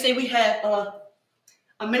 Okay, let me see. We have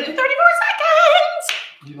 1 minute and 34 seconds.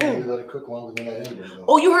 You don't let it cook longer than that anyway.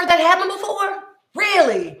 Oh, you heard that happen before?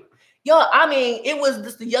 Really? Yo, I mean, it was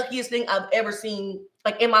just the yuckiest thing I've ever seen,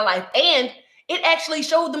 like, in my life. And it actually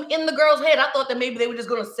showed them in the girl's head. I thought that maybe they were just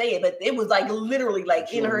going to say it, but it was, like, literally,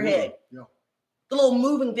 like, in her head. Yeah. The little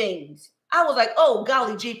moving things. I was like, oh,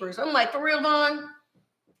 golly jeepers. I'm like, for real, Vaughn?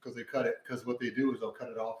 Because they cut it. Because what they do is they'll cut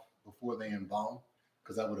it off before they embalm.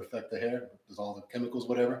 Because that would affect the hair. There's all the chemicals,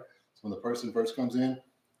 whatever. So when the person first comes in,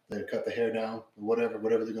 they cut the hair down, whatever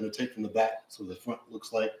they're going to take from the back, so the front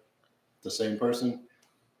looks like the same person,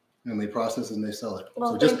 and they process it and they sell it.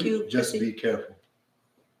 Well, so just be careful.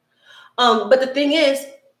 But the thing is,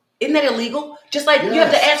 isn't that illegal? Just like you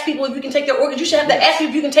have to ask people if you can take their organs, you should have to ask people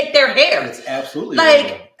if you can take their hair. It's absolutely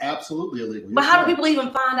illegal. Absolutely illegal. But how do people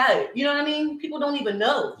even find out? You know what I mean? People don't even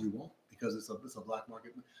know. You won't, because it's a black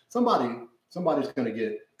market. Somebody's going to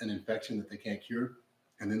get an infection that they can't cure,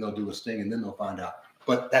 and then they'll do a sting, and then they'll find out.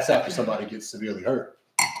 But that's after somebody gets severely hurt.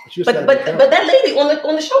 But that lady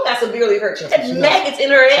on the show got severely hurt. She had maggots in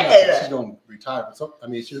her head. She's going to retire. But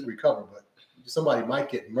she'll recover. But somebody might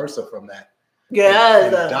get MRSA from that. Yeah,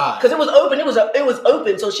 because it was open. It was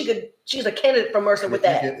open, so she's a candidate for MRSA with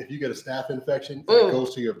that. If you get a staph infection and it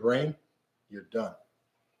goes to your brain, you're done.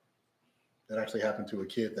 That actually happened to a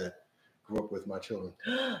kid that grew up with my children.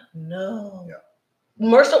 No. Yeah.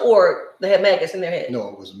 MRSA, or they had maggots in their head? No,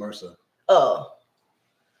 it was MRSA. Oh.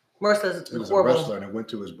 MRSA's it was horrible. A wrestler, and it went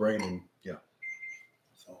to his brain, and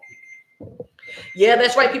So. Yeah,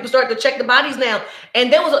 that's right. People started to check the bodies now,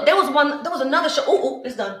 and there was another show. Oh,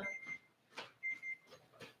 it's done.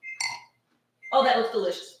 Oh, that looks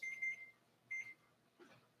delicious.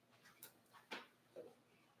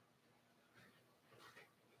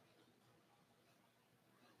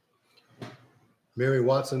 Mary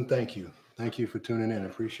Watson, thank you. Thank you for tuning in.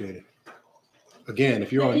 Appreciate it. Again,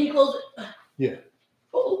 if you're on. Can you close it? Yeah.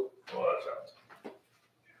 Oh.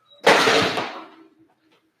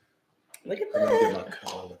 Look at that.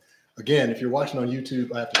 Again, if you're watching on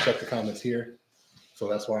YouTube, I have to check the comments here. So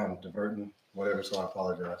that's why I'm diverting, whatever. So I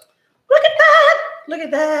apologize. Look at that. Look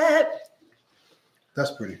at that.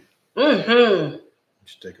 That's pretty. Mm-hmm.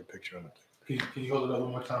 Just take a picture of it. Can you hold it up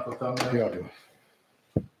one more time for a thumbnail? Yeah, I'll do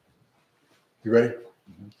it. You ready?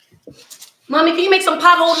 Mommy, can you make some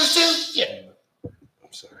pot holders too? Yeah.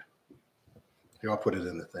 I'm sorry. Here, I'll put it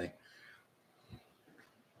in the thing.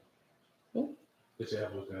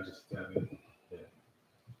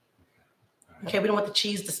 Okay, we don't want the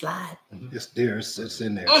cheese to slide. It's there. It's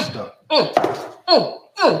in there. It's stuck.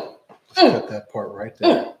 Cut that part right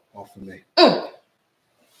there off of me. I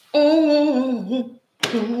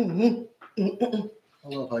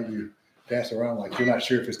love how you dance around like you're not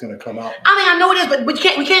sure if it's going to come out. I mean, I know it is, but we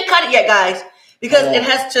can't cut it yet, guys, because it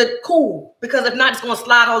has to cool. Because if not, it's going to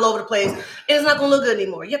slide all over the place, and it's not going to look good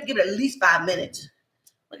anymore. You have to give it at least 5 minutes.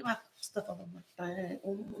 Look at my stuff all over my thing.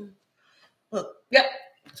 Look, yep.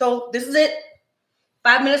 So this is it.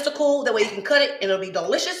 5 minutes to cool. That way you can cut it, and it'll be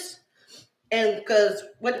delicious. And because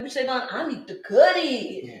what did we say, Don? I need to cut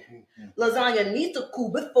it. Lasagna needs to cool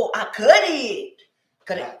before I cut it.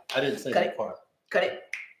 Cut it. I didn't say that part. Cut it.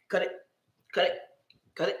 Cut it. Cut it.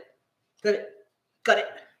 Cut it. Cut it. Cut it.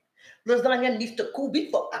 Lasagna needs to cool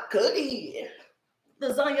before I cut it.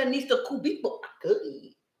 Lasagna needs to cool before I cut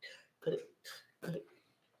it. Cut it. Cut it.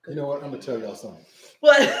 You know what? I'm gonna tell y'all something.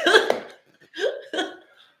 What?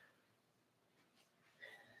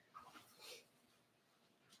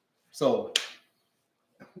 So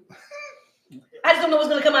I just don't know what's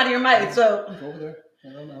gonna come out of your mouth. So go over there.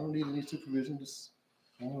 I don't need any supervision. Just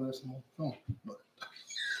go over there some more. Oh.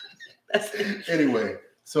 that's it. Anyway,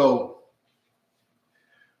 so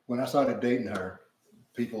when I started dating her,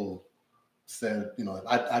 people said, you know,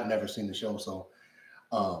 I'd never seen the show, so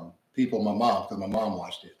people, my mom, because my mom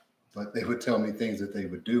watched it, but they would tell me things that they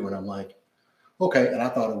would do, and I'm like, okay, and I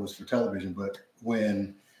thought it was for television, but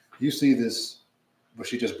when you see this, where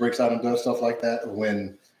she just breaks out and does stuff like that, or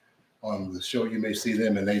when on the show you may see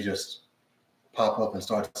them and they just pop up and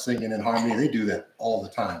start singing in harmony, they do that all the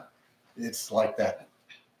time. It's like that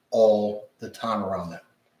all the time around that.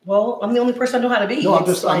 Well, I'm the only person I know how to be. No, I'm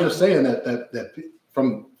just saying that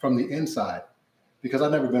from the inside, because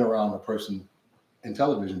I've never been around a person in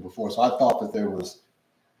television before, so I thought that there was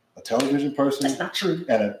a television person. That's not true.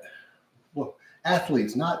 And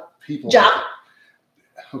athletes, not people. Job.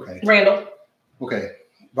 Okay. Randall. Okay,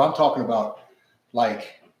 but I'm talking about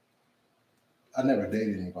like I never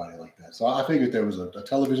dated anybody like that, so I figured there was a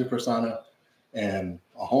television persona and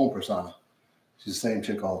a home persona. She's the same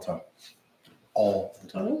chick all the time. All the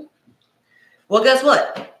time. Mm-hmm. Well, guess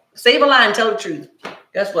what? Save a lie and tell the truth.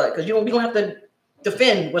 Guess what? Because we don't have to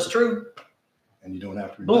defend what's true. And you don't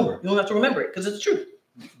have to remember. Boom. You don't have to remember it because it's true.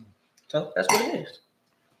 So that's what it is.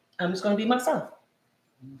 I'm just going to be myself.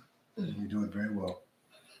 You do it very well.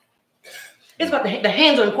 It's about the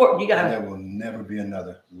hands are important. You got there will never be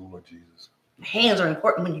another, Lord Jesus. Hands are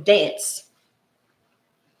important when you dance.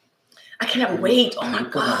 I cannot wait. Oh my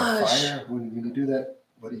gosh. When you do that,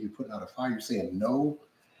 what are you putting out a fire? You're saying no?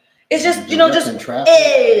 It's just, just,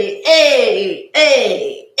 hey,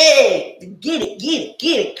 get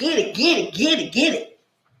it.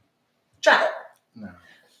 Try it. No,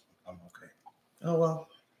 I'm okay. Oh, well.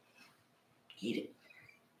 Get it.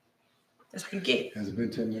 That's how you get it. Has it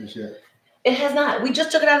been 10 minutes yet? It has not. We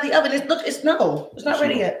just took it out of the oven. It's not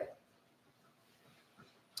ready yet.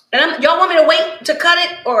 And y'all want me to wait to cut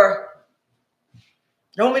it, or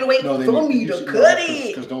y'all want me to wait for me to cut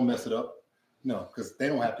it? Because don't mess it up. No, because they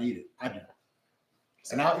don't have to eat it. I do.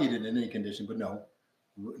 And I'll eat it in any condition, but no.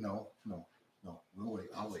 We'll wait.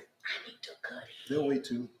 I'll wait. I need to cut it. They'll wait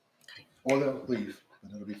too. Or they'll leave.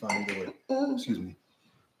 But it'll be fine either way. Excuse me.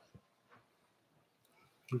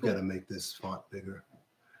 We've got to make this font bigger.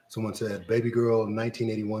 Someone said, baby girl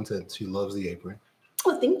 1981 said she loves the apron.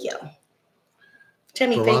 Oh, thank you.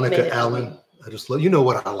 Tammy Veronica Allen. I just love, you know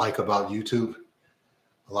what I like about YouTube?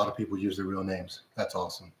 A lot of people use their real names. That's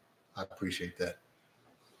awesome. I appreciate that.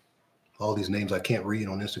 All these names I can't read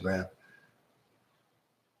on Instagram.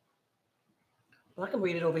 Well, I can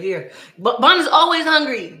read it over here. But Bon is always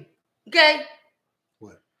hungry. Okay.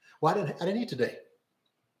 What? Well, I didn't eat today.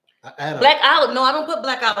 Black olive. No, I don't put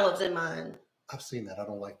black olives in mine. I've seen that. I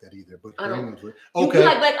don't like that either. But I don't. Okay. You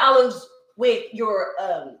like black olives with your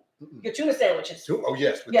tuna sandwiches. Oh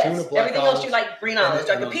yes, with yes. tuna, black Everything olives, else you like green olives.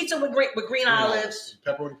 Like a pizza with green olives.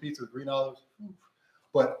 Pepperoni pizza with green olives.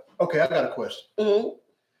 But okay, I got a question. Mm-hmm.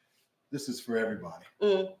 This is for everybody.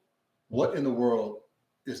 Mm. What in the world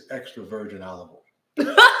is extra virgin olive oil?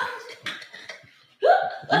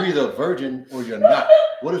 You're either a virgin or you're not.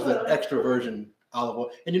 What is the extra virgin olive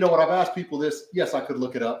oil? And you know what? I've asked people this. Yes, I could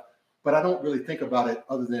look it up, but I don't really think about it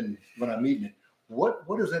other than when I'm eating it. What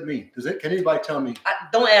does that mean? Can anybody tell me?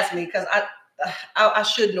 Don't ask me because I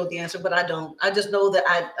should know the answer, but I don't. I just know that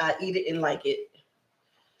I eat it and like it,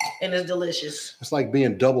 and it's delicious. It's like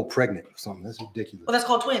being double pregnant or something. That's ridiculous. Well, that's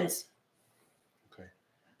called twins. Okay.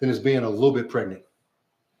 Then it's being a little bit pregnant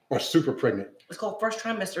or super pregnant. It's called first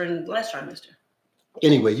trimester and last trimester.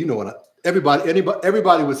 Anyway, you know what?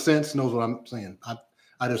 Everybody with sense knows what I'm saying.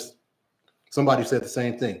 I just somebody said the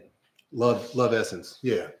same thing. Love essence.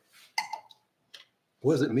 Yeah.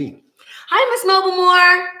 What does it mean? Hi, Miss Mobile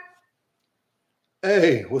Moore.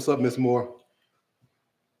 Hey, what's up, Miss Moore?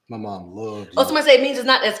 My mom loved you. Oh, somebody say it means it's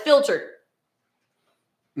not as filtered.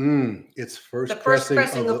 It's first The first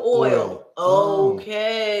pressing of oil.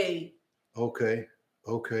 Okay. Okay.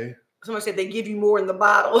 Somebody said they give you more in the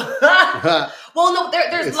bottle. Well, no,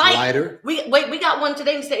 there's it's light. Lighter. We got one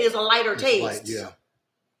today that said it's a lighter taste. Light, yeah.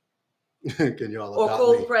 Can y'all or adopt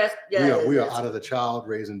cold me? pressed. Yeah, we are out of the child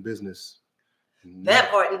raising business. That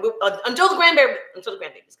part until the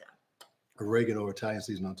grandbaby's gone. Oregano or Italian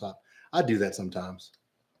season on top. I do that sometimes.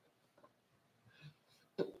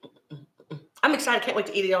 I'm excited. Can't wait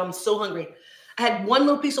to eat it. I'm so hungry. I had one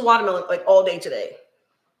little piece of watermelon like all day today.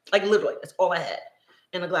 Like literally, that's all I had.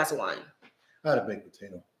 And a glass of wine. I had a baked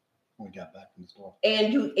potato when we got back from the store.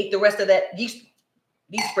 And you ate the rest of that yeast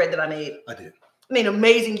spread that I made. I did. I made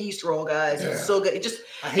amazing yeast roll, guys. Yeah. It's so good.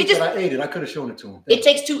 I hate that I ate it. I could have shown it to him. It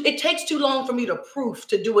takes too long for me to proof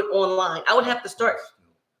to do it online. I would have to start.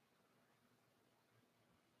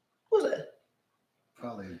 Who's that?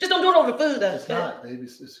 Probably. Just don't do it over food. It's not, baby.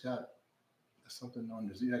 It's got something on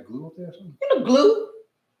there. Is that glue up there or something? You know, glue.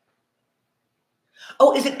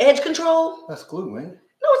 Oh, is it edge control? That's glue, ain't it?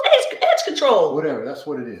 No, it's edge control. Whatever. That's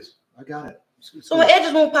what it is. I got it. So my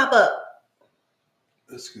edges won't pop up.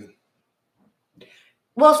 That's good.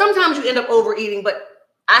 Well, sometimes you end up overeating, but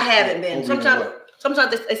I haven't been. Sometimes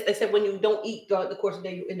they said when you don't eat throughout the course of the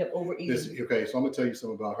day, you end up overeating. Okay, so I'm gonna tell you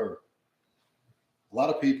something about her. A lot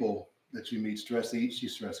of people that you meet stress eat, she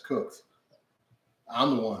stress cooks.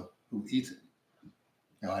 I'm the one who eats it.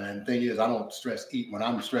 You know, and the thing is, I don't stress eat. When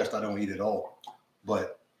I'm stressed, I don't eat at all.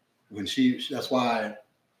 But when that's why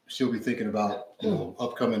she'll be thinking about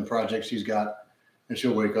upcoming projects she's got, and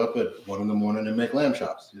she'll wake up at 1 a.m. and make lamb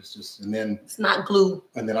chops. And then it's not glue.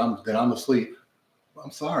 And then I'm asleep.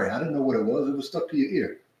 I'm sorry, I didn't know what it was. It was stuck to your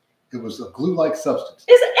ear. It was a glue-like substance.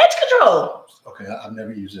 It's an edge control. Okay, I've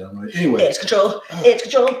never used it. Anyway, edge control. Edge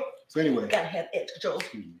control. So anyway, you gotta have edge control.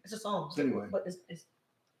 It's a song. So anyway, but it's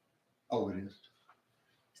oh, it is.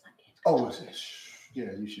 It's not edge control. Oh, it's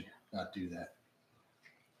yeah. You should not do that.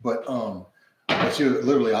 But I'll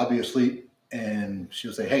be asleep and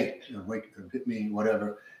she'll say, "Hey, wake, hit me,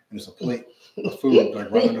 whatever." And it's a plate of food like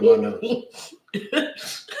right under my nose.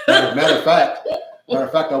 Matter of fact,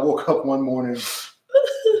 I woke up one morning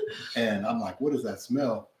and I'm like, "What is that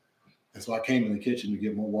smell?" And so I came in the kitchen to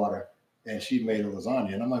get more water, and she made a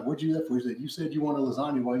lasagna. And I'm like, "What'd you do that for?" He said, "You said you wanted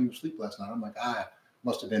lasagna while you were asleep last night." I'm like, "I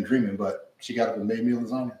must have been dreaming," but she got up and made me a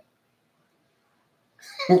lasagna,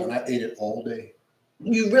 and I ate it all day.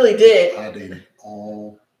 You really did. I ate it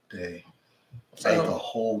all day. I ate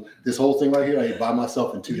this whole thing right here. I ate by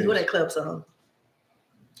myself in 2 days. You know that club song.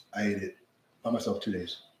 I ate it by myself 2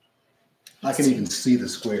 days. I can even see the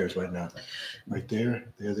squares right now. Right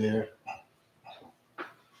there. They're there.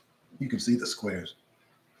 You can see the squares.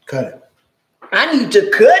 Cut it. I need to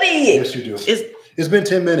cut it. Yes, you do. It's been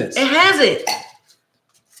 10 minutes. It has it.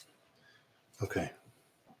 Okay.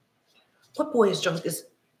 What boy is drunk is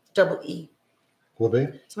double E? What,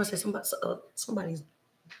 babe? Somebody said somebody's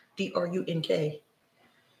DRUNK.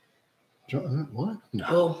 What?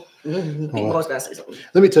 No. Oh, gotta say something.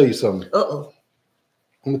 Let me tell you something. Uh-oh.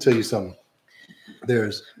 Let me tell you something.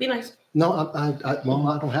 Be nice. No, I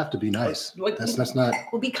don't have to be nice. That's not.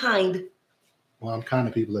 Well, be kind. Well, I'm kind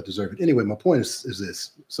of people that deserve it. Anyway, my point is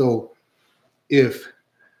this. So,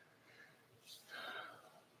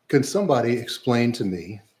 can somebody explain to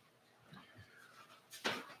me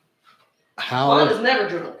how? Mine is never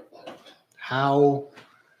drunk.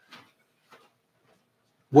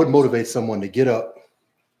 What motivates someone to get up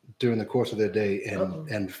during the course of their day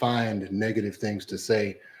and find negative things to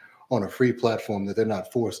say on a free platform that they're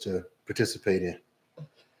not forced to participate in?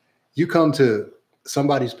 You come to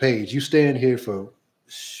somebody's page, you stand here for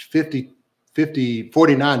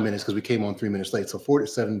 49 minutes because we came on 3 minutes late. So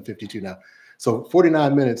 47:52 now. So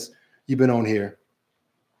 49 minutes you've been on here,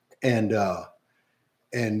 and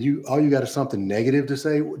and all you got is something negative to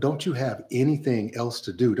say, don't you have anything else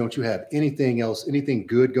to do? Don't you have anything else, anything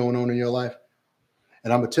good going on in your life?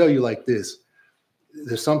 And I'm gonna tell you like this: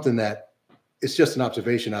 there's something that it's just an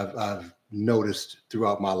observation I've noticed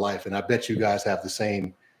throughout my life, and I bet you guys have the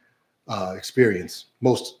same experience.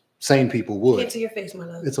 Most sane people would. Can't see your face, my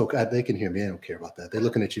love. It's okay. They can hear me. They don't care about that. They're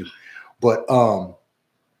looking at you. But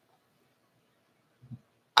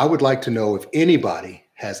I would like to know if anybody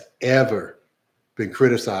has ever been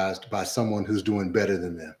criticized by someone who's doing better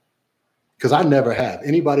than them. Because I never have.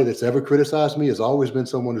 Anybody that's ever criticized me has always been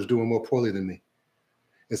someone who's doing more poorly than me.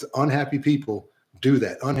 It's unhappy people do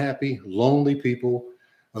that. Unhappy, lonely people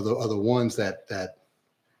are the ones that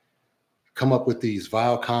come up with these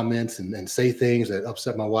vile comments and say things that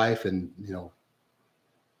upset my wife and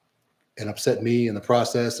upset me in the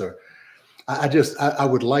process. Or I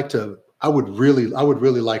would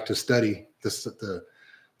really like to study the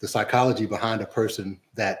psychology behind a person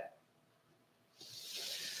that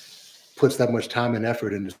puts that much time and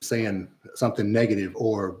effort into saying something negative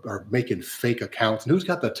or making fake accounts. And who's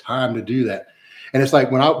got the time to do that? And it's like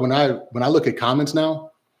when I look at comments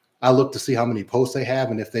now, I look to see how many posts they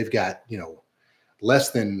have, and if they've got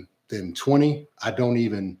less than 20, I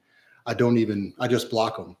just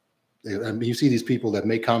block them. I mean, you see these people that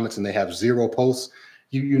make comments and they have 0 posts.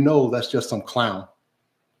 You know that's just some clown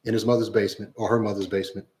in his mother's basement or her mother's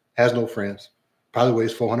basement, has no friends, probably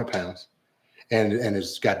weighs 400 pounds, and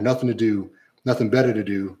it's got nothing better to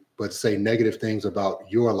do but say negative things about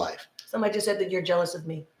your life. Somebody just said that you're jealous of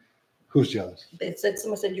me. Who's jealous?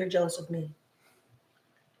 Someone said you're jealous of me.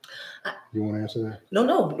 You want to answer that?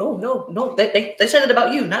 No. They said it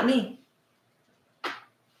about you, not me.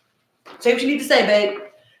 Say what you need to say, babe.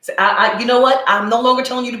 You know what? I'm no longer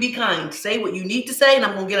telling you to be kind. Say what you need to say, and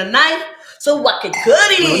I'm gonna get a knife. So what could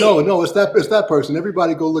goody? No. It's that person.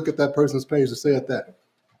 Everybody go look at that person's page and say it that.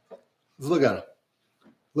 Let's look at them.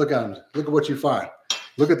 Look at them. Look at what you find.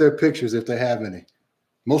 Look at their pictures if they have any.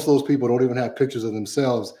 Most of those people don't even have pictures of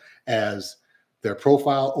themselves as their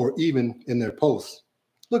profile or even in their posts.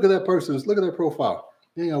 Look at that person's. Look at their profile.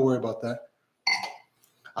 You ain't gotta worry about that.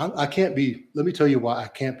 I can't be. Let me tell you why I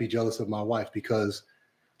can't be jealous of my wife, because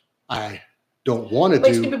I don't want to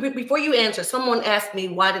do. Before you answer, someone asked me,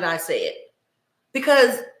 why did I say it?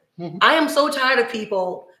 Because I am so tired of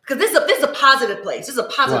people, because this is a positive place. This is a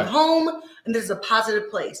positive home, and this is a positive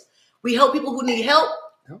place. We help people who need help.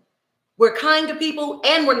 Yep. We're kind to people,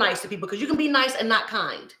 and we're nice to people, because you can be nice and not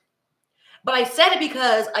kind. But I said it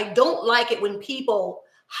because I don't like it when people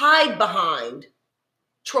hide behind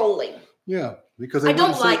trolling. Yeah. Because I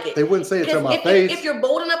don't like it. They wouldn't say it to my face. If you're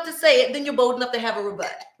bold enough to say it, then you're bold enough to have a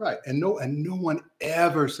rebut. Right. And no one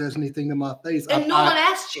ever says anything to my face. And no one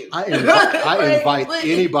asked you. I invite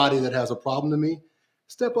anybody that has a problem to me,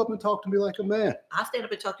 step up and talk to me like a man. I stand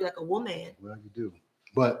up and talk to you like a woman. Well, you do.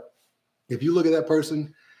 But if you look at that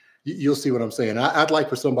person, you'll see what I'm saying. I'd like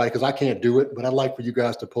for somebody, because I can't do it, but I'd like for you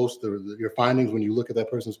guys to post your findings when you look at that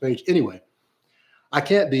person's page. Anyway, I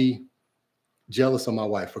can't be jealous of my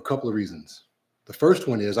wife for a couple of reasons. The first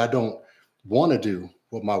one is I don't want to do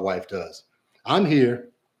what my wife does. I'm here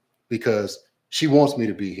because she wants me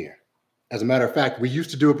to be here. As a matter of fact, we used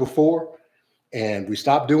to do it before and we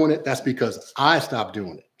stopped doing it. That's because I stopped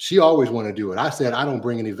doing it. She always wanted to do it. I said, I don't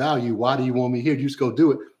bring any value. Why do you want me here? You just go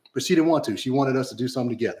do it. But she didn't want to. She wanted us to do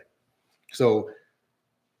something together. So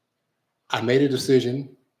I made a decision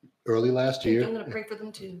early last year. I'm going to pray for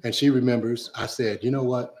them too. And she remembers. I said, you know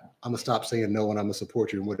what? I'm going to stop saying no, and I'm going to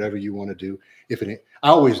support you in whatever you want to do. I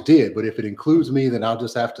always did, but if it includes me, then I'll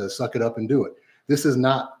just have to suck it up and do it. This is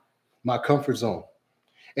not my comfort zone.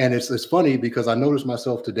 And it's funny because I noticed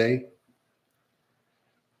myself today.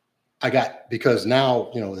 Because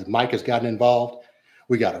now, the mic has gotten involved.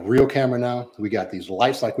 We got a real camera now. We got these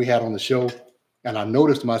lights like we had on the show. And I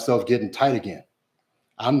noticed myself getting tight again.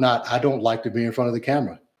 I don't like to be in front of the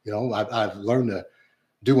camera. I've learned to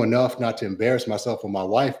do enough not to embarrass myself or my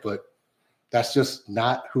wife, but that's just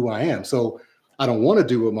not who I am. So I don't want to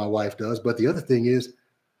do what my wife does. But the other thing is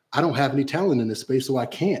I don't have any talent in this space, so I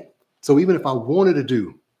can't. So even if I wanted to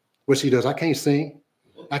do what she does, I can't sing,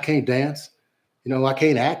 I can't dance, I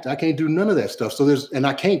can't act, I can't do none of that stuff. And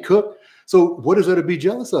I can't cook. So what is there to be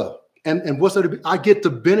jealous of? And what's there to be? I get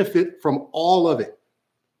to benefit from all of it.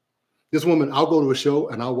 This woman, I'll go to a show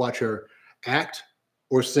and I'll watch her act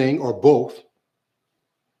or sing or both.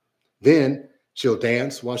 Then she'll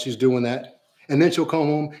dance while she's doing that. And then she'll come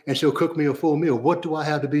home and she'll cook me a full meal. What do I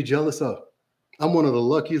have to be jealous of? I'm one of the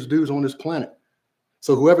luckiest dudes on this planet.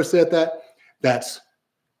 So whoever said that, that's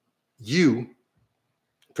you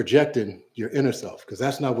projecting your inner self, because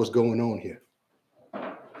that's not what's going on here.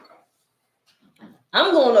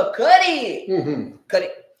 I'm gonna cut it. Mm-hmm. Cut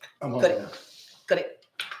it. I'm Cut hungry it. now. Cut it.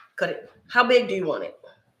 Cut it. How big do you want it?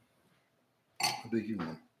 How big you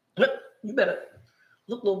want? You better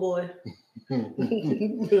look, little boy.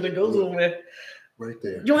 Right Better go somewhere.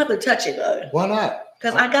 there. You don't have to touch it though. Why not?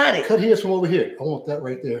 Because I got it. Cut his from over here. I want that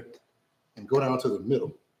right there. And go down to the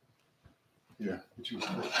middle. Yeah. You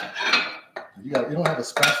don't have a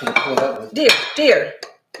spatula to pull that with. Dear.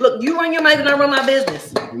 Look, you run your mouth and I run my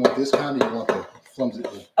business. You want this kind or you want the flimsy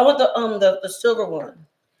one? I want the silver one.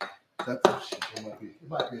 It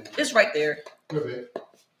might be. It's right there. Over here.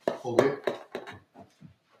 Over here.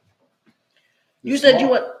 You said you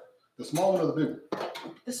want the small one or the big one?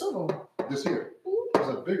 the silver one. This here.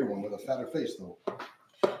 There's a bigger one with a fatter face though.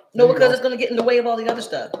 No, because it's gonna get in the way of all the other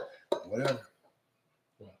stuff. Whatever.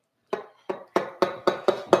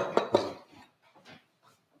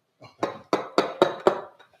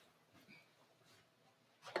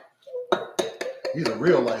 These are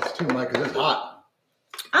real lights too, Mike, because it's hot.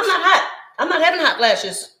 I'm not hot. I'm not having hot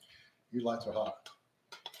flashes. Your lights are hot.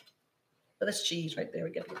 But that's cheese right there. We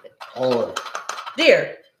got to get that. All of it.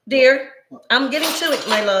 Dear, I'm getting to it,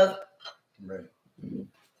 my love. I'm ready.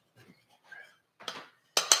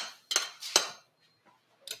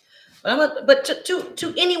 But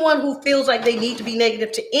to anyone who feels like they need to be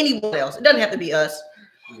negative to anyone else, it doesn't have to be us.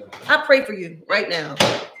 Yeah. I pray for you right now.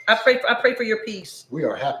 I pray for your peace. We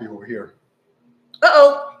are happy over here.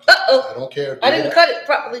 Uh-oh. I don't care. I didn't cut it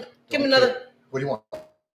properly. Give me another. What do you want?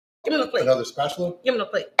 Give me another plate. Another spatula? Give me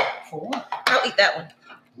another plate. For what? I'll eat that one.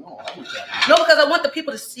 No, I'll eat that one. No, because I want the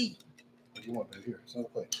people to see. What do you want, baby? Here, it's another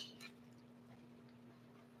plate.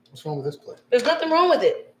 What's wrong with this plate? There's nothing wrong with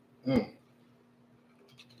it. Ew.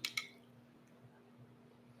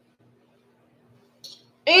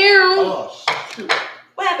 Oh, shoot.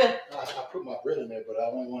 What happened? I put my bread in there, but I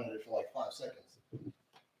only wanted it for like 5 seconds.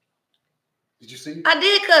 Did you see? I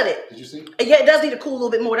did cut it. Did you see? Yeah, it does need to cool a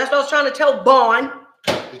little bit more. That's what I was trying to tell Bond.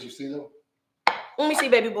 Did you see though? Let me see,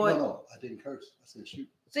 baby boy. No, I didn't curse. I said shoot.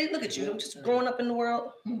 See, look at you. I'm just growing up in the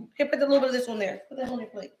world. Here, put a little bit of this on there. Put that on your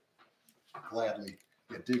plate. Gladly.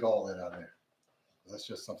 Yeah, dig all that out there. That's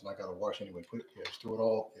just something I gotta wash anyway. Just do it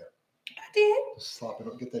all. Yeah. I did. Just slop it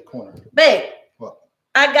up. Get that corner. Babe. What?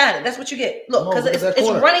 I got it. That's what you get. Look, because No,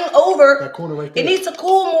 it's running over. That corner right there. It needs to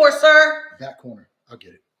cool more, sir. That corner. I'll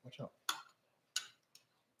get it. Watch out.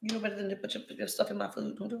 You know better than to put your stuff in my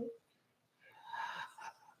food. Don't do it.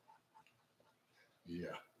 Yeah.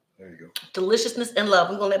 There you go. Deliciousness and love.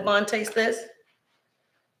 We're gonna let Bond taste this.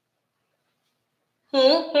 Are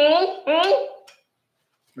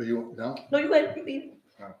you no? No, you wait. You eat.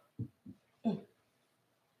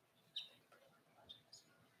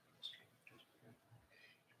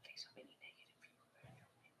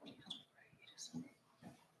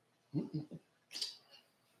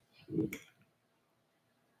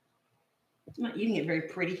 I'm not eating it very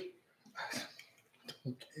pretty.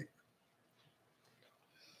 Okay.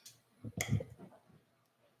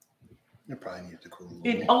 You probably need to cool a little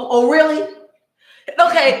bit. Oh, really?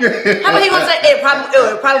 Okay. How about he gonna say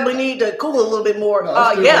it probably need to cool a little bit more? No,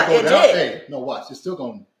 Yeah, it down. did. Hey, no, watch. It's still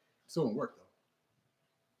gonna work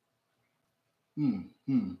though.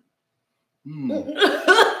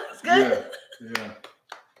 It's good. Yeah.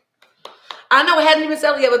 I know it hasn't even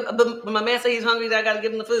settled yet, but my man said he's hungry. That I got to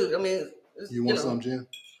give him the food. I mean, You want some, Jen?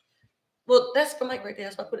 Well, that's for Mike right there.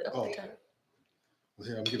 That's why I put it up Oh. at the time. Well,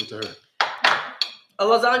 here, I'm gonna give it to her. A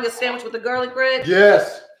lasagna sandwich with the garlic bread.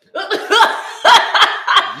 Yes.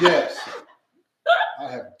 Yes. I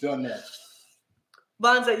have done that.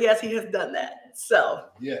 Bond said yes, he has done that. So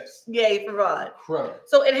Yes. yay for Ron. Incredible.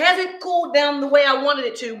 So it hasn't cooled down the way I wanted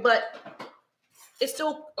it to, but it's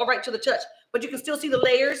still all right to the touch. But you can still see the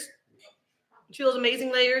layers. See those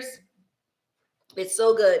amazing layers? It's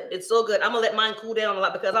so good. It's so good. I'm gonna let mine cool down a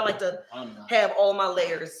lot because I like to have all my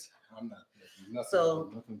layers. I'm not. Nothing, So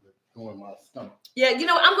nothing but going in my stomach. yeah, you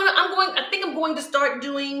know, I think I'm going to start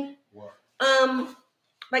doing What?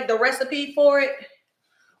 like the recipe for it.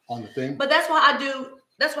 On the thing? But that's why I do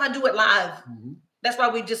it live. Mm-hmm. That's why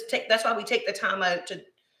we take the time out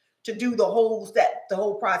to do the whole step, the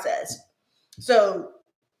whole process. So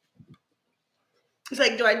it's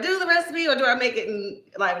like, do I do the recipe or do I make it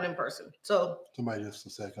live and in person? So Somebody just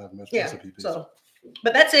said, "Can I have a yeah. recipe, please?" So,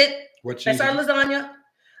 but that's it. What cheese? That's our lasagna.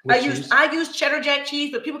 What I cheese? use cheddar jack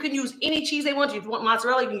cheese, but people can use any cheese they want to. If you want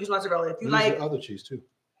mozzarella, you can use mozzarella. If you Use like the other cheese too.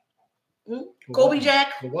 Colby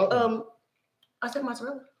Jack, The what one? I said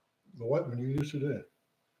mozzarella. The what one you used to do?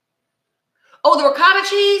 Oh, the ricotta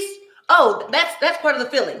cheese. Oh, that's part of the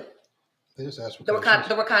filling. They just asked for The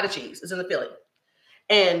ricotta cheese is in the filling,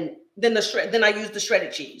 and then then I use the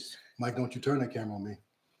shredded cheese. Mike, don't you turn that camera on me.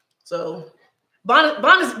 So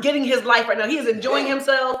Bon is getting his life right now. He is enjoying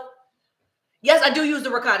himself. Yes, I do use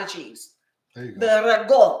the ricotta cheese. There you go. The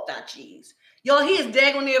ricotta cheese. Y'all, he is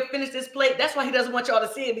daggone near finished this plate. That's why he doesn't want y'all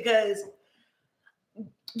to see it, because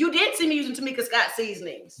you did see me using Tamika Scott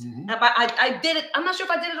seasonings. Mm-hmm. I did it. I'm not sure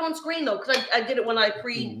if I did it on screen though, because I did it when I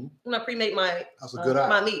pre-made my That's a good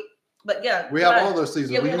my meat. But yeah, we have all those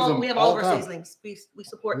seasonings. Yeah, we have all of our seasonings. We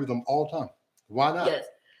support. We use them all the time. Why not? Yes.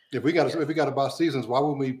 If we got to buy seasons, why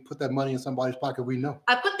wouldn't we put that money in somebody's pocket we know?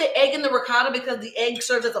 I put the egg in the ricotta because the egg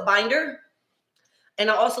serves as a binder, and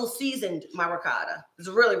I also seasoned my ricotta. It's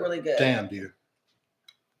really, really good. Damn, dear.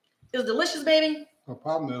 It was delicious, baby. The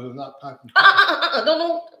problem is it's not piping.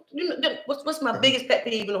 Don't. You know, what's my biggest pet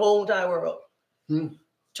peeve in the whole entire world?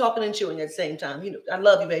 Talking and chewing at the same time. You know, I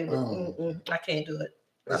love you, baby. But I can't do it.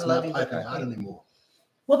 That's I love not piping hot anymore.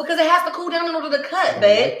 Well, because it has to cool down in order to cut, I don't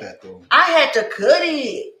babe. like that, though. I had to cut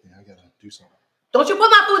it. Yeah, I gotta do something. Don't you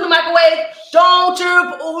put my food in the microwave? Don't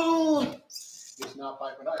you? Ooh. It's not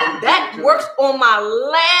piping hot. That works on my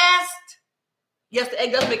last. Yes, the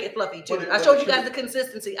egg does make it fluffy too. I showed you guys the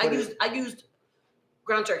consistency. I used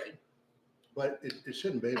ground turkey. But it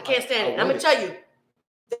shouldn't, babe. I can't stand it. I'm gonna tell you.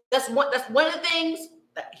 That's one of the things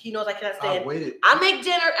that he knows I cannot stand. I make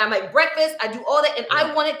dinner, I make breakfast, I do all that, and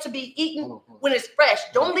I want it to be eaten when it's fresh.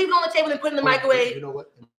 Don't leave it on the table and put it in the microwave. You know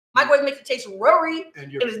what? Microwave makes it taste rubbery,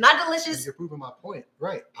 and it's not delicious. And you're proving my point.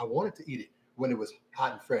 Right. I wanted to eat it when it was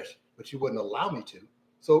hot and fresh, but you wouldn't allow me to.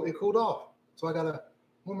 So it cooled off. So I got to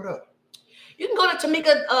warm it up. You can go to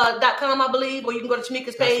Tamika.com, I believe, or you can go to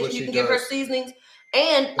Tamika's page. You can get her seasonings.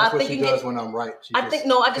 And that's I think what she you does get. when I'm right. You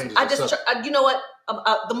know what?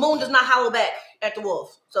 The moon does not howl back at the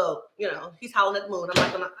wolf. So he's howling at the moon. I'm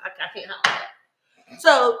not gonna. I can't howl back.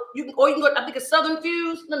 So you can go. I think it's Southern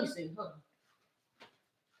Fuse. Let me see. Hold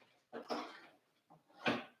on.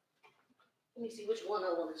 Let me see which one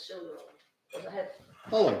I want to show you. I have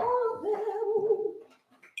hold on.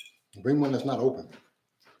 Bring one that's not open.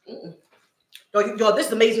 Y'all, this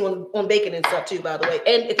is amazing on bacon and stuff too, by the way.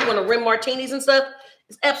 And if you want to rim martinis and stuff,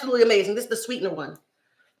 it's absolutely amazing. This is the sweetener one.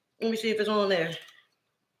 Let me see if it's on there.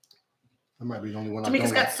 That might be the only one.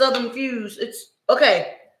 Tamika's got Southern Fuse. It's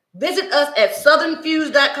okay. Visit us at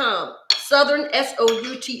southernfuse.com. Southern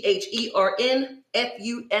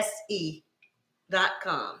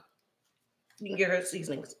SOUTHERNFUSE.com. You can get her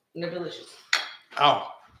seasonings, and they're delicious. Ow.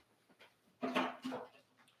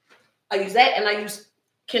 I use that, and I use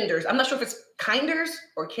Kinders. I'm not sure if it's Kinders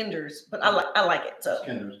or Kinders, but I like it. So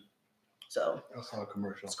Kinders. So that's not a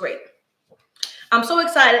commercial. It's great. I'm so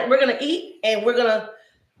excited. We're gonna eat, and we're gonna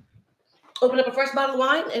open up a fresh bottle of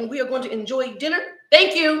wine, and we are going to enjoy dinner.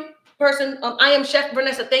 Thank you, person. I am Chef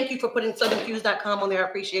Vanessa. Thank you for putting southernfuse.com on there. I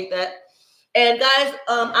appreciate that. And guys,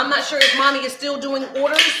 I'm not sure if mommy is still doing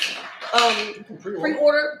orders,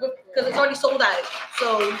 pre-order, because it's already sold out.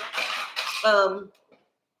 So,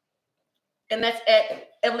 and that's at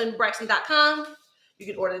evelynbraxton.com. You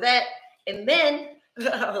can order that. And then,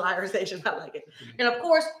 liarization, I like it. And of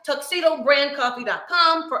course,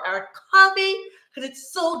 tuxedobrandcoffee.com for our coffee, because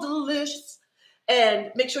it's so delicious.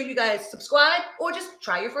 And make sure you guys subscribe or just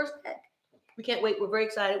try your first egg. We can't wait. We're very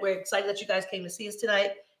excited. We're excited that you guys came to see us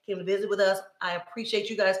tonight, came to visit with us. I appreciate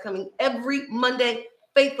you guys coming every Monday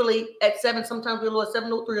faithfully at 7. Sometimes we're a little at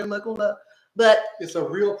 7:03. I'm not going to lie. But it's a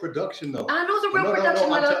real production, though. I know it's a real production.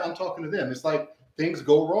 No, I'm talking to them. It's like things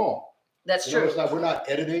go wrong. That's true. It's like we're not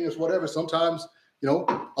editing. It's whatever. Sometimes,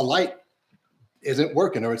 a light isn't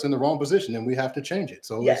working or it's in the wrong position and we have to change it.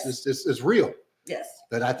 So yes. it's real. Yes.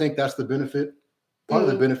 But I think that's the benefit. Part of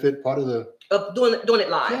the benefit, part of doing it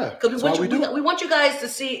live. Yeah. Because we want you guys to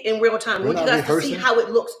see it in real time. We want you guys to see how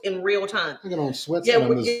it looks in real time. I got on sweats and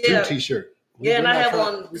on this zoo t-shirt. And I have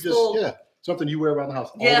on something you wear around the house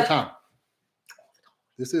all the time.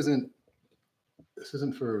 This isn't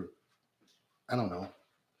for, I don't know.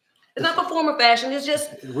 It's not for form or fashion. It's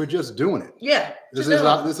just we're just doing it. Yeah. This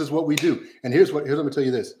is what we do. And here's let me tell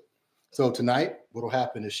you this. So tonight, what'll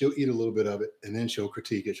happen is she'll eat a little bit of it and then she'll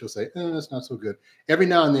critique it. She'll say, that's not so good. Every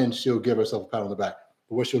now and then she'll give herself a pat on the back.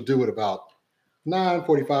 But what she'll do at about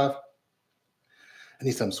 9:45, I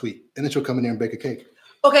need something sweet. And then she'll come in there and bake a cake.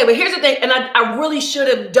 Okay, but here's the thing, and I really should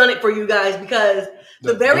have done it for you guys because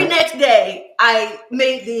the very next day I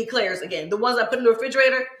made the eclairs again, the ones I put in the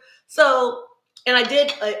refrigerator. So, and I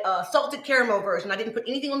did a salted caramel version. I didn't put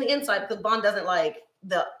anything on the inside because Bond doesn't like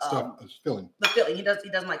the filling. The filling. He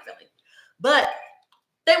doesn't like filling. But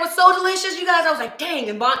they were so delicious, you guys. I was like, dang.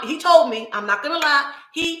 And Bond, he told me, I'm not gonna lie,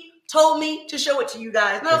 he told me to show it to you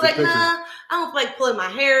guys. And I was like, nah, I don't like pulling my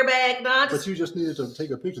hair back. Nah, but you just needed to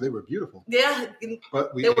take a picture. They were beautiful. Yeah.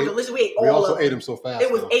 But they were delicious. We ate all of them. We also ate them so fast. It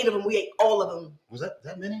was 8 of them. We ate all of them. Was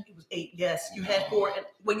that many? It was 8, yes. You had 4.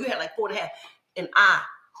 Well, you had like 4.5. And I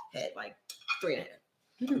had like 3.5.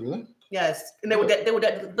 Did you really? Yes. And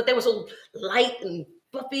but they were so light and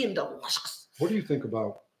fluffy and delicious. What do you think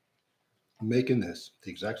about making this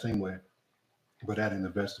the exact same way, but adding the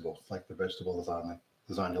vegetables, like the vegetable lasagna,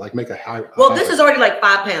 like make a high. Well, this is already like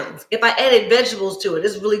 5 pounds. If I added vegetables to it,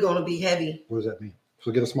 it's really going to be heavy. What does that mean?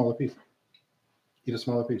 So get a smaller piece. Eat a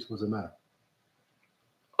smaller piece. What does it matter?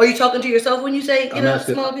 Are you talking to yourself when you say get a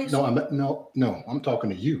smaller piece? No, I'm talking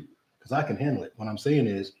to you because I can handle it. What I'm saying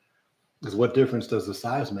is what difference does the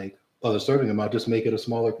size make or the serving amount? Just make it a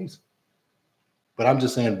smaller piece. But I'm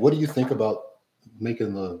just saying, what do you think about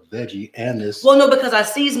making the veggie and this? Well, no, because I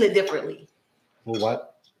season it differently. Well, what?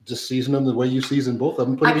 Just season them the way you season both of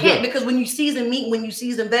them. I can't because when you season meat, when you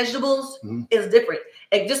season vegetables, it's different.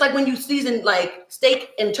 And just like when you season like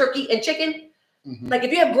steak and turkey and chicken, like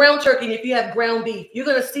if you have ground turkey and if you have ground beef, you're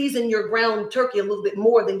going to season your ground turkey a little bit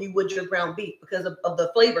more than you would your ground beef because of the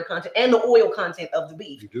flavor content and the oil content of the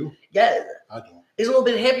beef. You do? Yeah. I don't. It's a little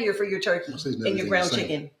bit heavier for your turkey and your ground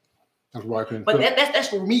chicken. That's why I can't cook. But that's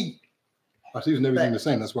for me. I season everything the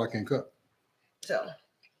same. That's why I can't cook. So.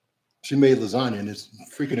 She made lasagna and it's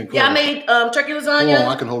freaking incredible. Yeah, I made turkey lasagna. Hold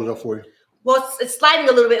on, I can hold it up for you. Well, it's sliding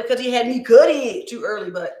a little bit because he had me cutting it too early,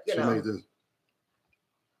 but you know. She made this.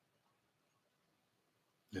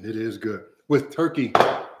 And it is good. With turkey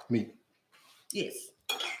meat. Yes.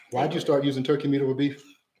 Why'd you start using turkey meat over beef?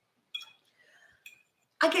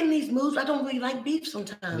 I get in these moods. I don't really like beef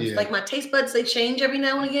sometimes. Yeah. Like my taste buds, they change every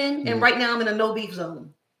now and again. And right now I'm in a no beef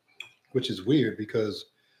zone. Which is weird because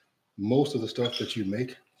most of the stuff that you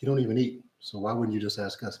make, you don't even eat. So why wouldn't you just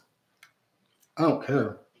ask us? I don't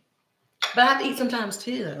care. But I have to eat sometimes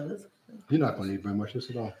too, though. You're not going to eat very much this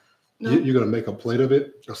at all. No. You're going to make a plate of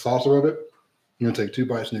it, a saucer of it. You're going to take 2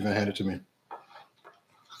 bites and you're going to hand it to me.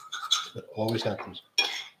 That always happens.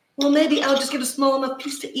 Well, maybe I'll just get a small enough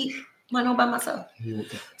piece to eat mine all by myself. You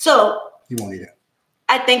won't eat it.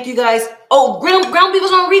 I thank you guys. Oh, ground beef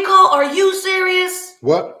is on recall? Are you serious?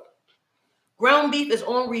 What? Ground beef is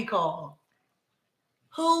on recall.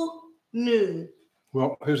 Who knew?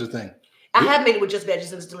 Well, here's the thing. I have made it with just veggies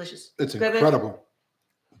and it's delicious. It's incredible.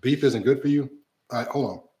 Beef isn't good for you. All right,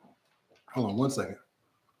 hold on 1 second.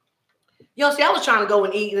 Yo, see, I was trying to go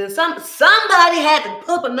and eat, and somebody had to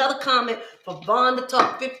put up another comment for Vaughn to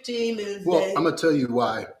talk 15 minutes. Well, I'm going to tell you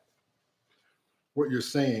why what you're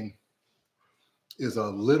saying is a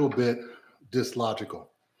little bit dislogical.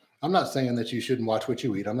 I'm not saying that you shouldn't watch what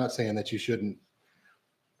you eat. I'm not saying that you shouldn't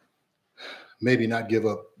maybe not give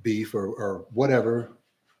up beef or whatever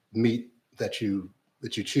meat that you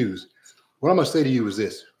choose. What I'm going to say to you is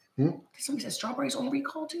this. Somebody said strawberries on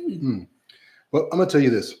recall too. Well, I'm going to tell you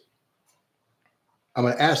this. I'm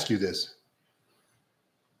going to ask you this.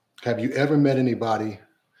 Have you ever met anybody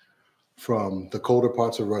from the colder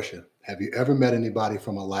parts of Russia? Have you ever met anybody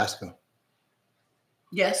from Alaska?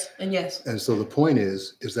 Yes, and yes. And so the point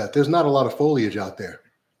is that there's not a lot of foliage out there.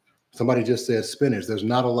 Somebody just said spinach. There's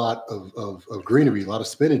not a lot of greenery, a lot of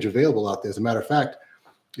spinach available out there. As a matter of fact,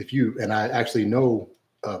 and I actually know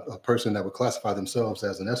a person that would classify themselves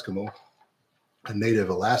as an Eskimo, a native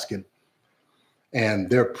Alaskan, and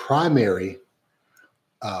their primary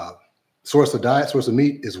source of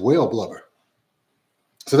meat is whale blubber.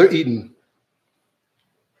 So they're eating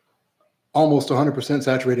almost 100%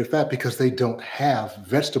 saturated fat because they don't have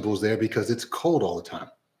vegetables there because it's cold all the time.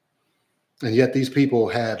 And yet these people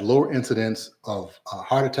had lower incidence of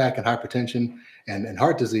heart attack and hypertension and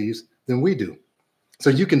heart disease than we do. So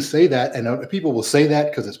you can say that, and people will say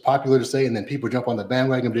that because it's popular to say, and then people jump on the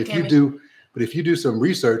bandwagon. But if you do some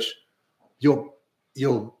research, you'll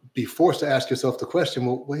be forced to ask yourself the question,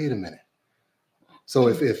 well, wait a minute. So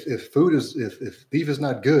if beef is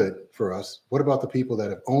not good for us, what about the people that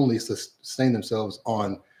have only sustained themselves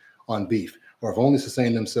on beef, or have only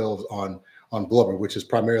sustained themselves on blubber, which is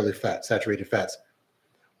primarily fat, saturated fats?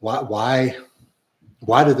 Why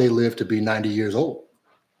do they live to be 90 years old?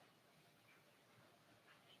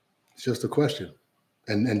 It's just a question,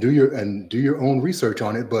 and do your own research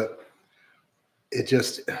on it. But it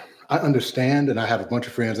just, I understand, and I have a bunch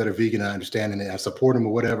of friends that are vegan. I understand, and I support them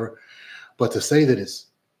or whatever. But to say that it's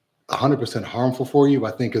 100% harmful for you,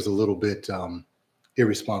 I think is a little bit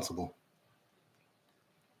irresponsible.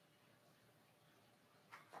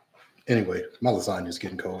 Anyway, my lasagna is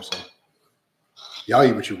getting cold, so y'all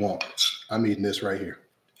eat what you want. I'm eating this right here.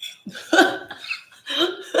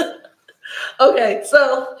 Okay,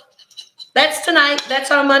 so that's tonight.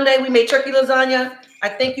 That's our Monday. We made turkey lasagna. I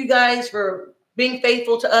thank you guys for being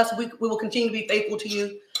faithful to us. We will continue to be faithful to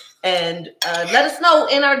you. And let us know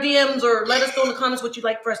in our DMs or let us know in the comments what you'd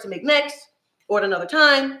like for us to make next or at another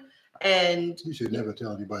time. And you should never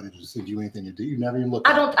tell anybody to send you anything you do. You never even look.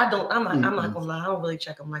 I'm not gonna lie. I don't really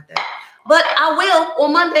check them like that. But I will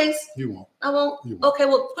on Mondays. You won't. I won't. You won't. Okay,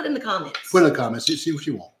 well, put in the comments. Put in the comments. See what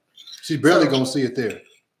you want. She's barely gonna see it there.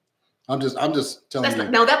 I'm just telling you.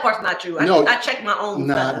 No, that part's not true. I check my own.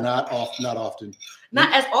 Not often.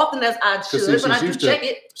 Not as often as I should, but I do check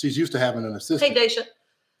it. She's used to having an assistant. Hey, Daisha, what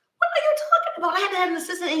are you talking about? I haven't had an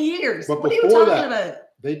assistant in years. But what are you talking about?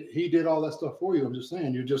 He did all that stuff for you. I'm just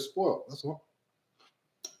saying, you're just spoiled. That's all.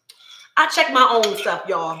 I check my own stuff,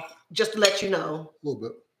 y'all, just to let you know. A little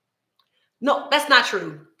bit. No, that's not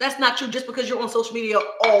true. That's not true just because you're on social media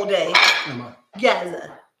all day. Am I? Yes.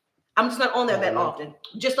 I'm just not on there that often.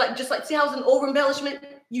 Just like, see how it's an over embellishment?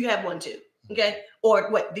 You have one too. Okay.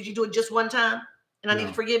 Or what? Did you do it just one time and I need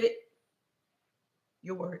to forgive it?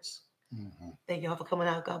 Your words. Thank y'all for coming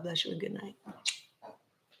out. God bless you and good night.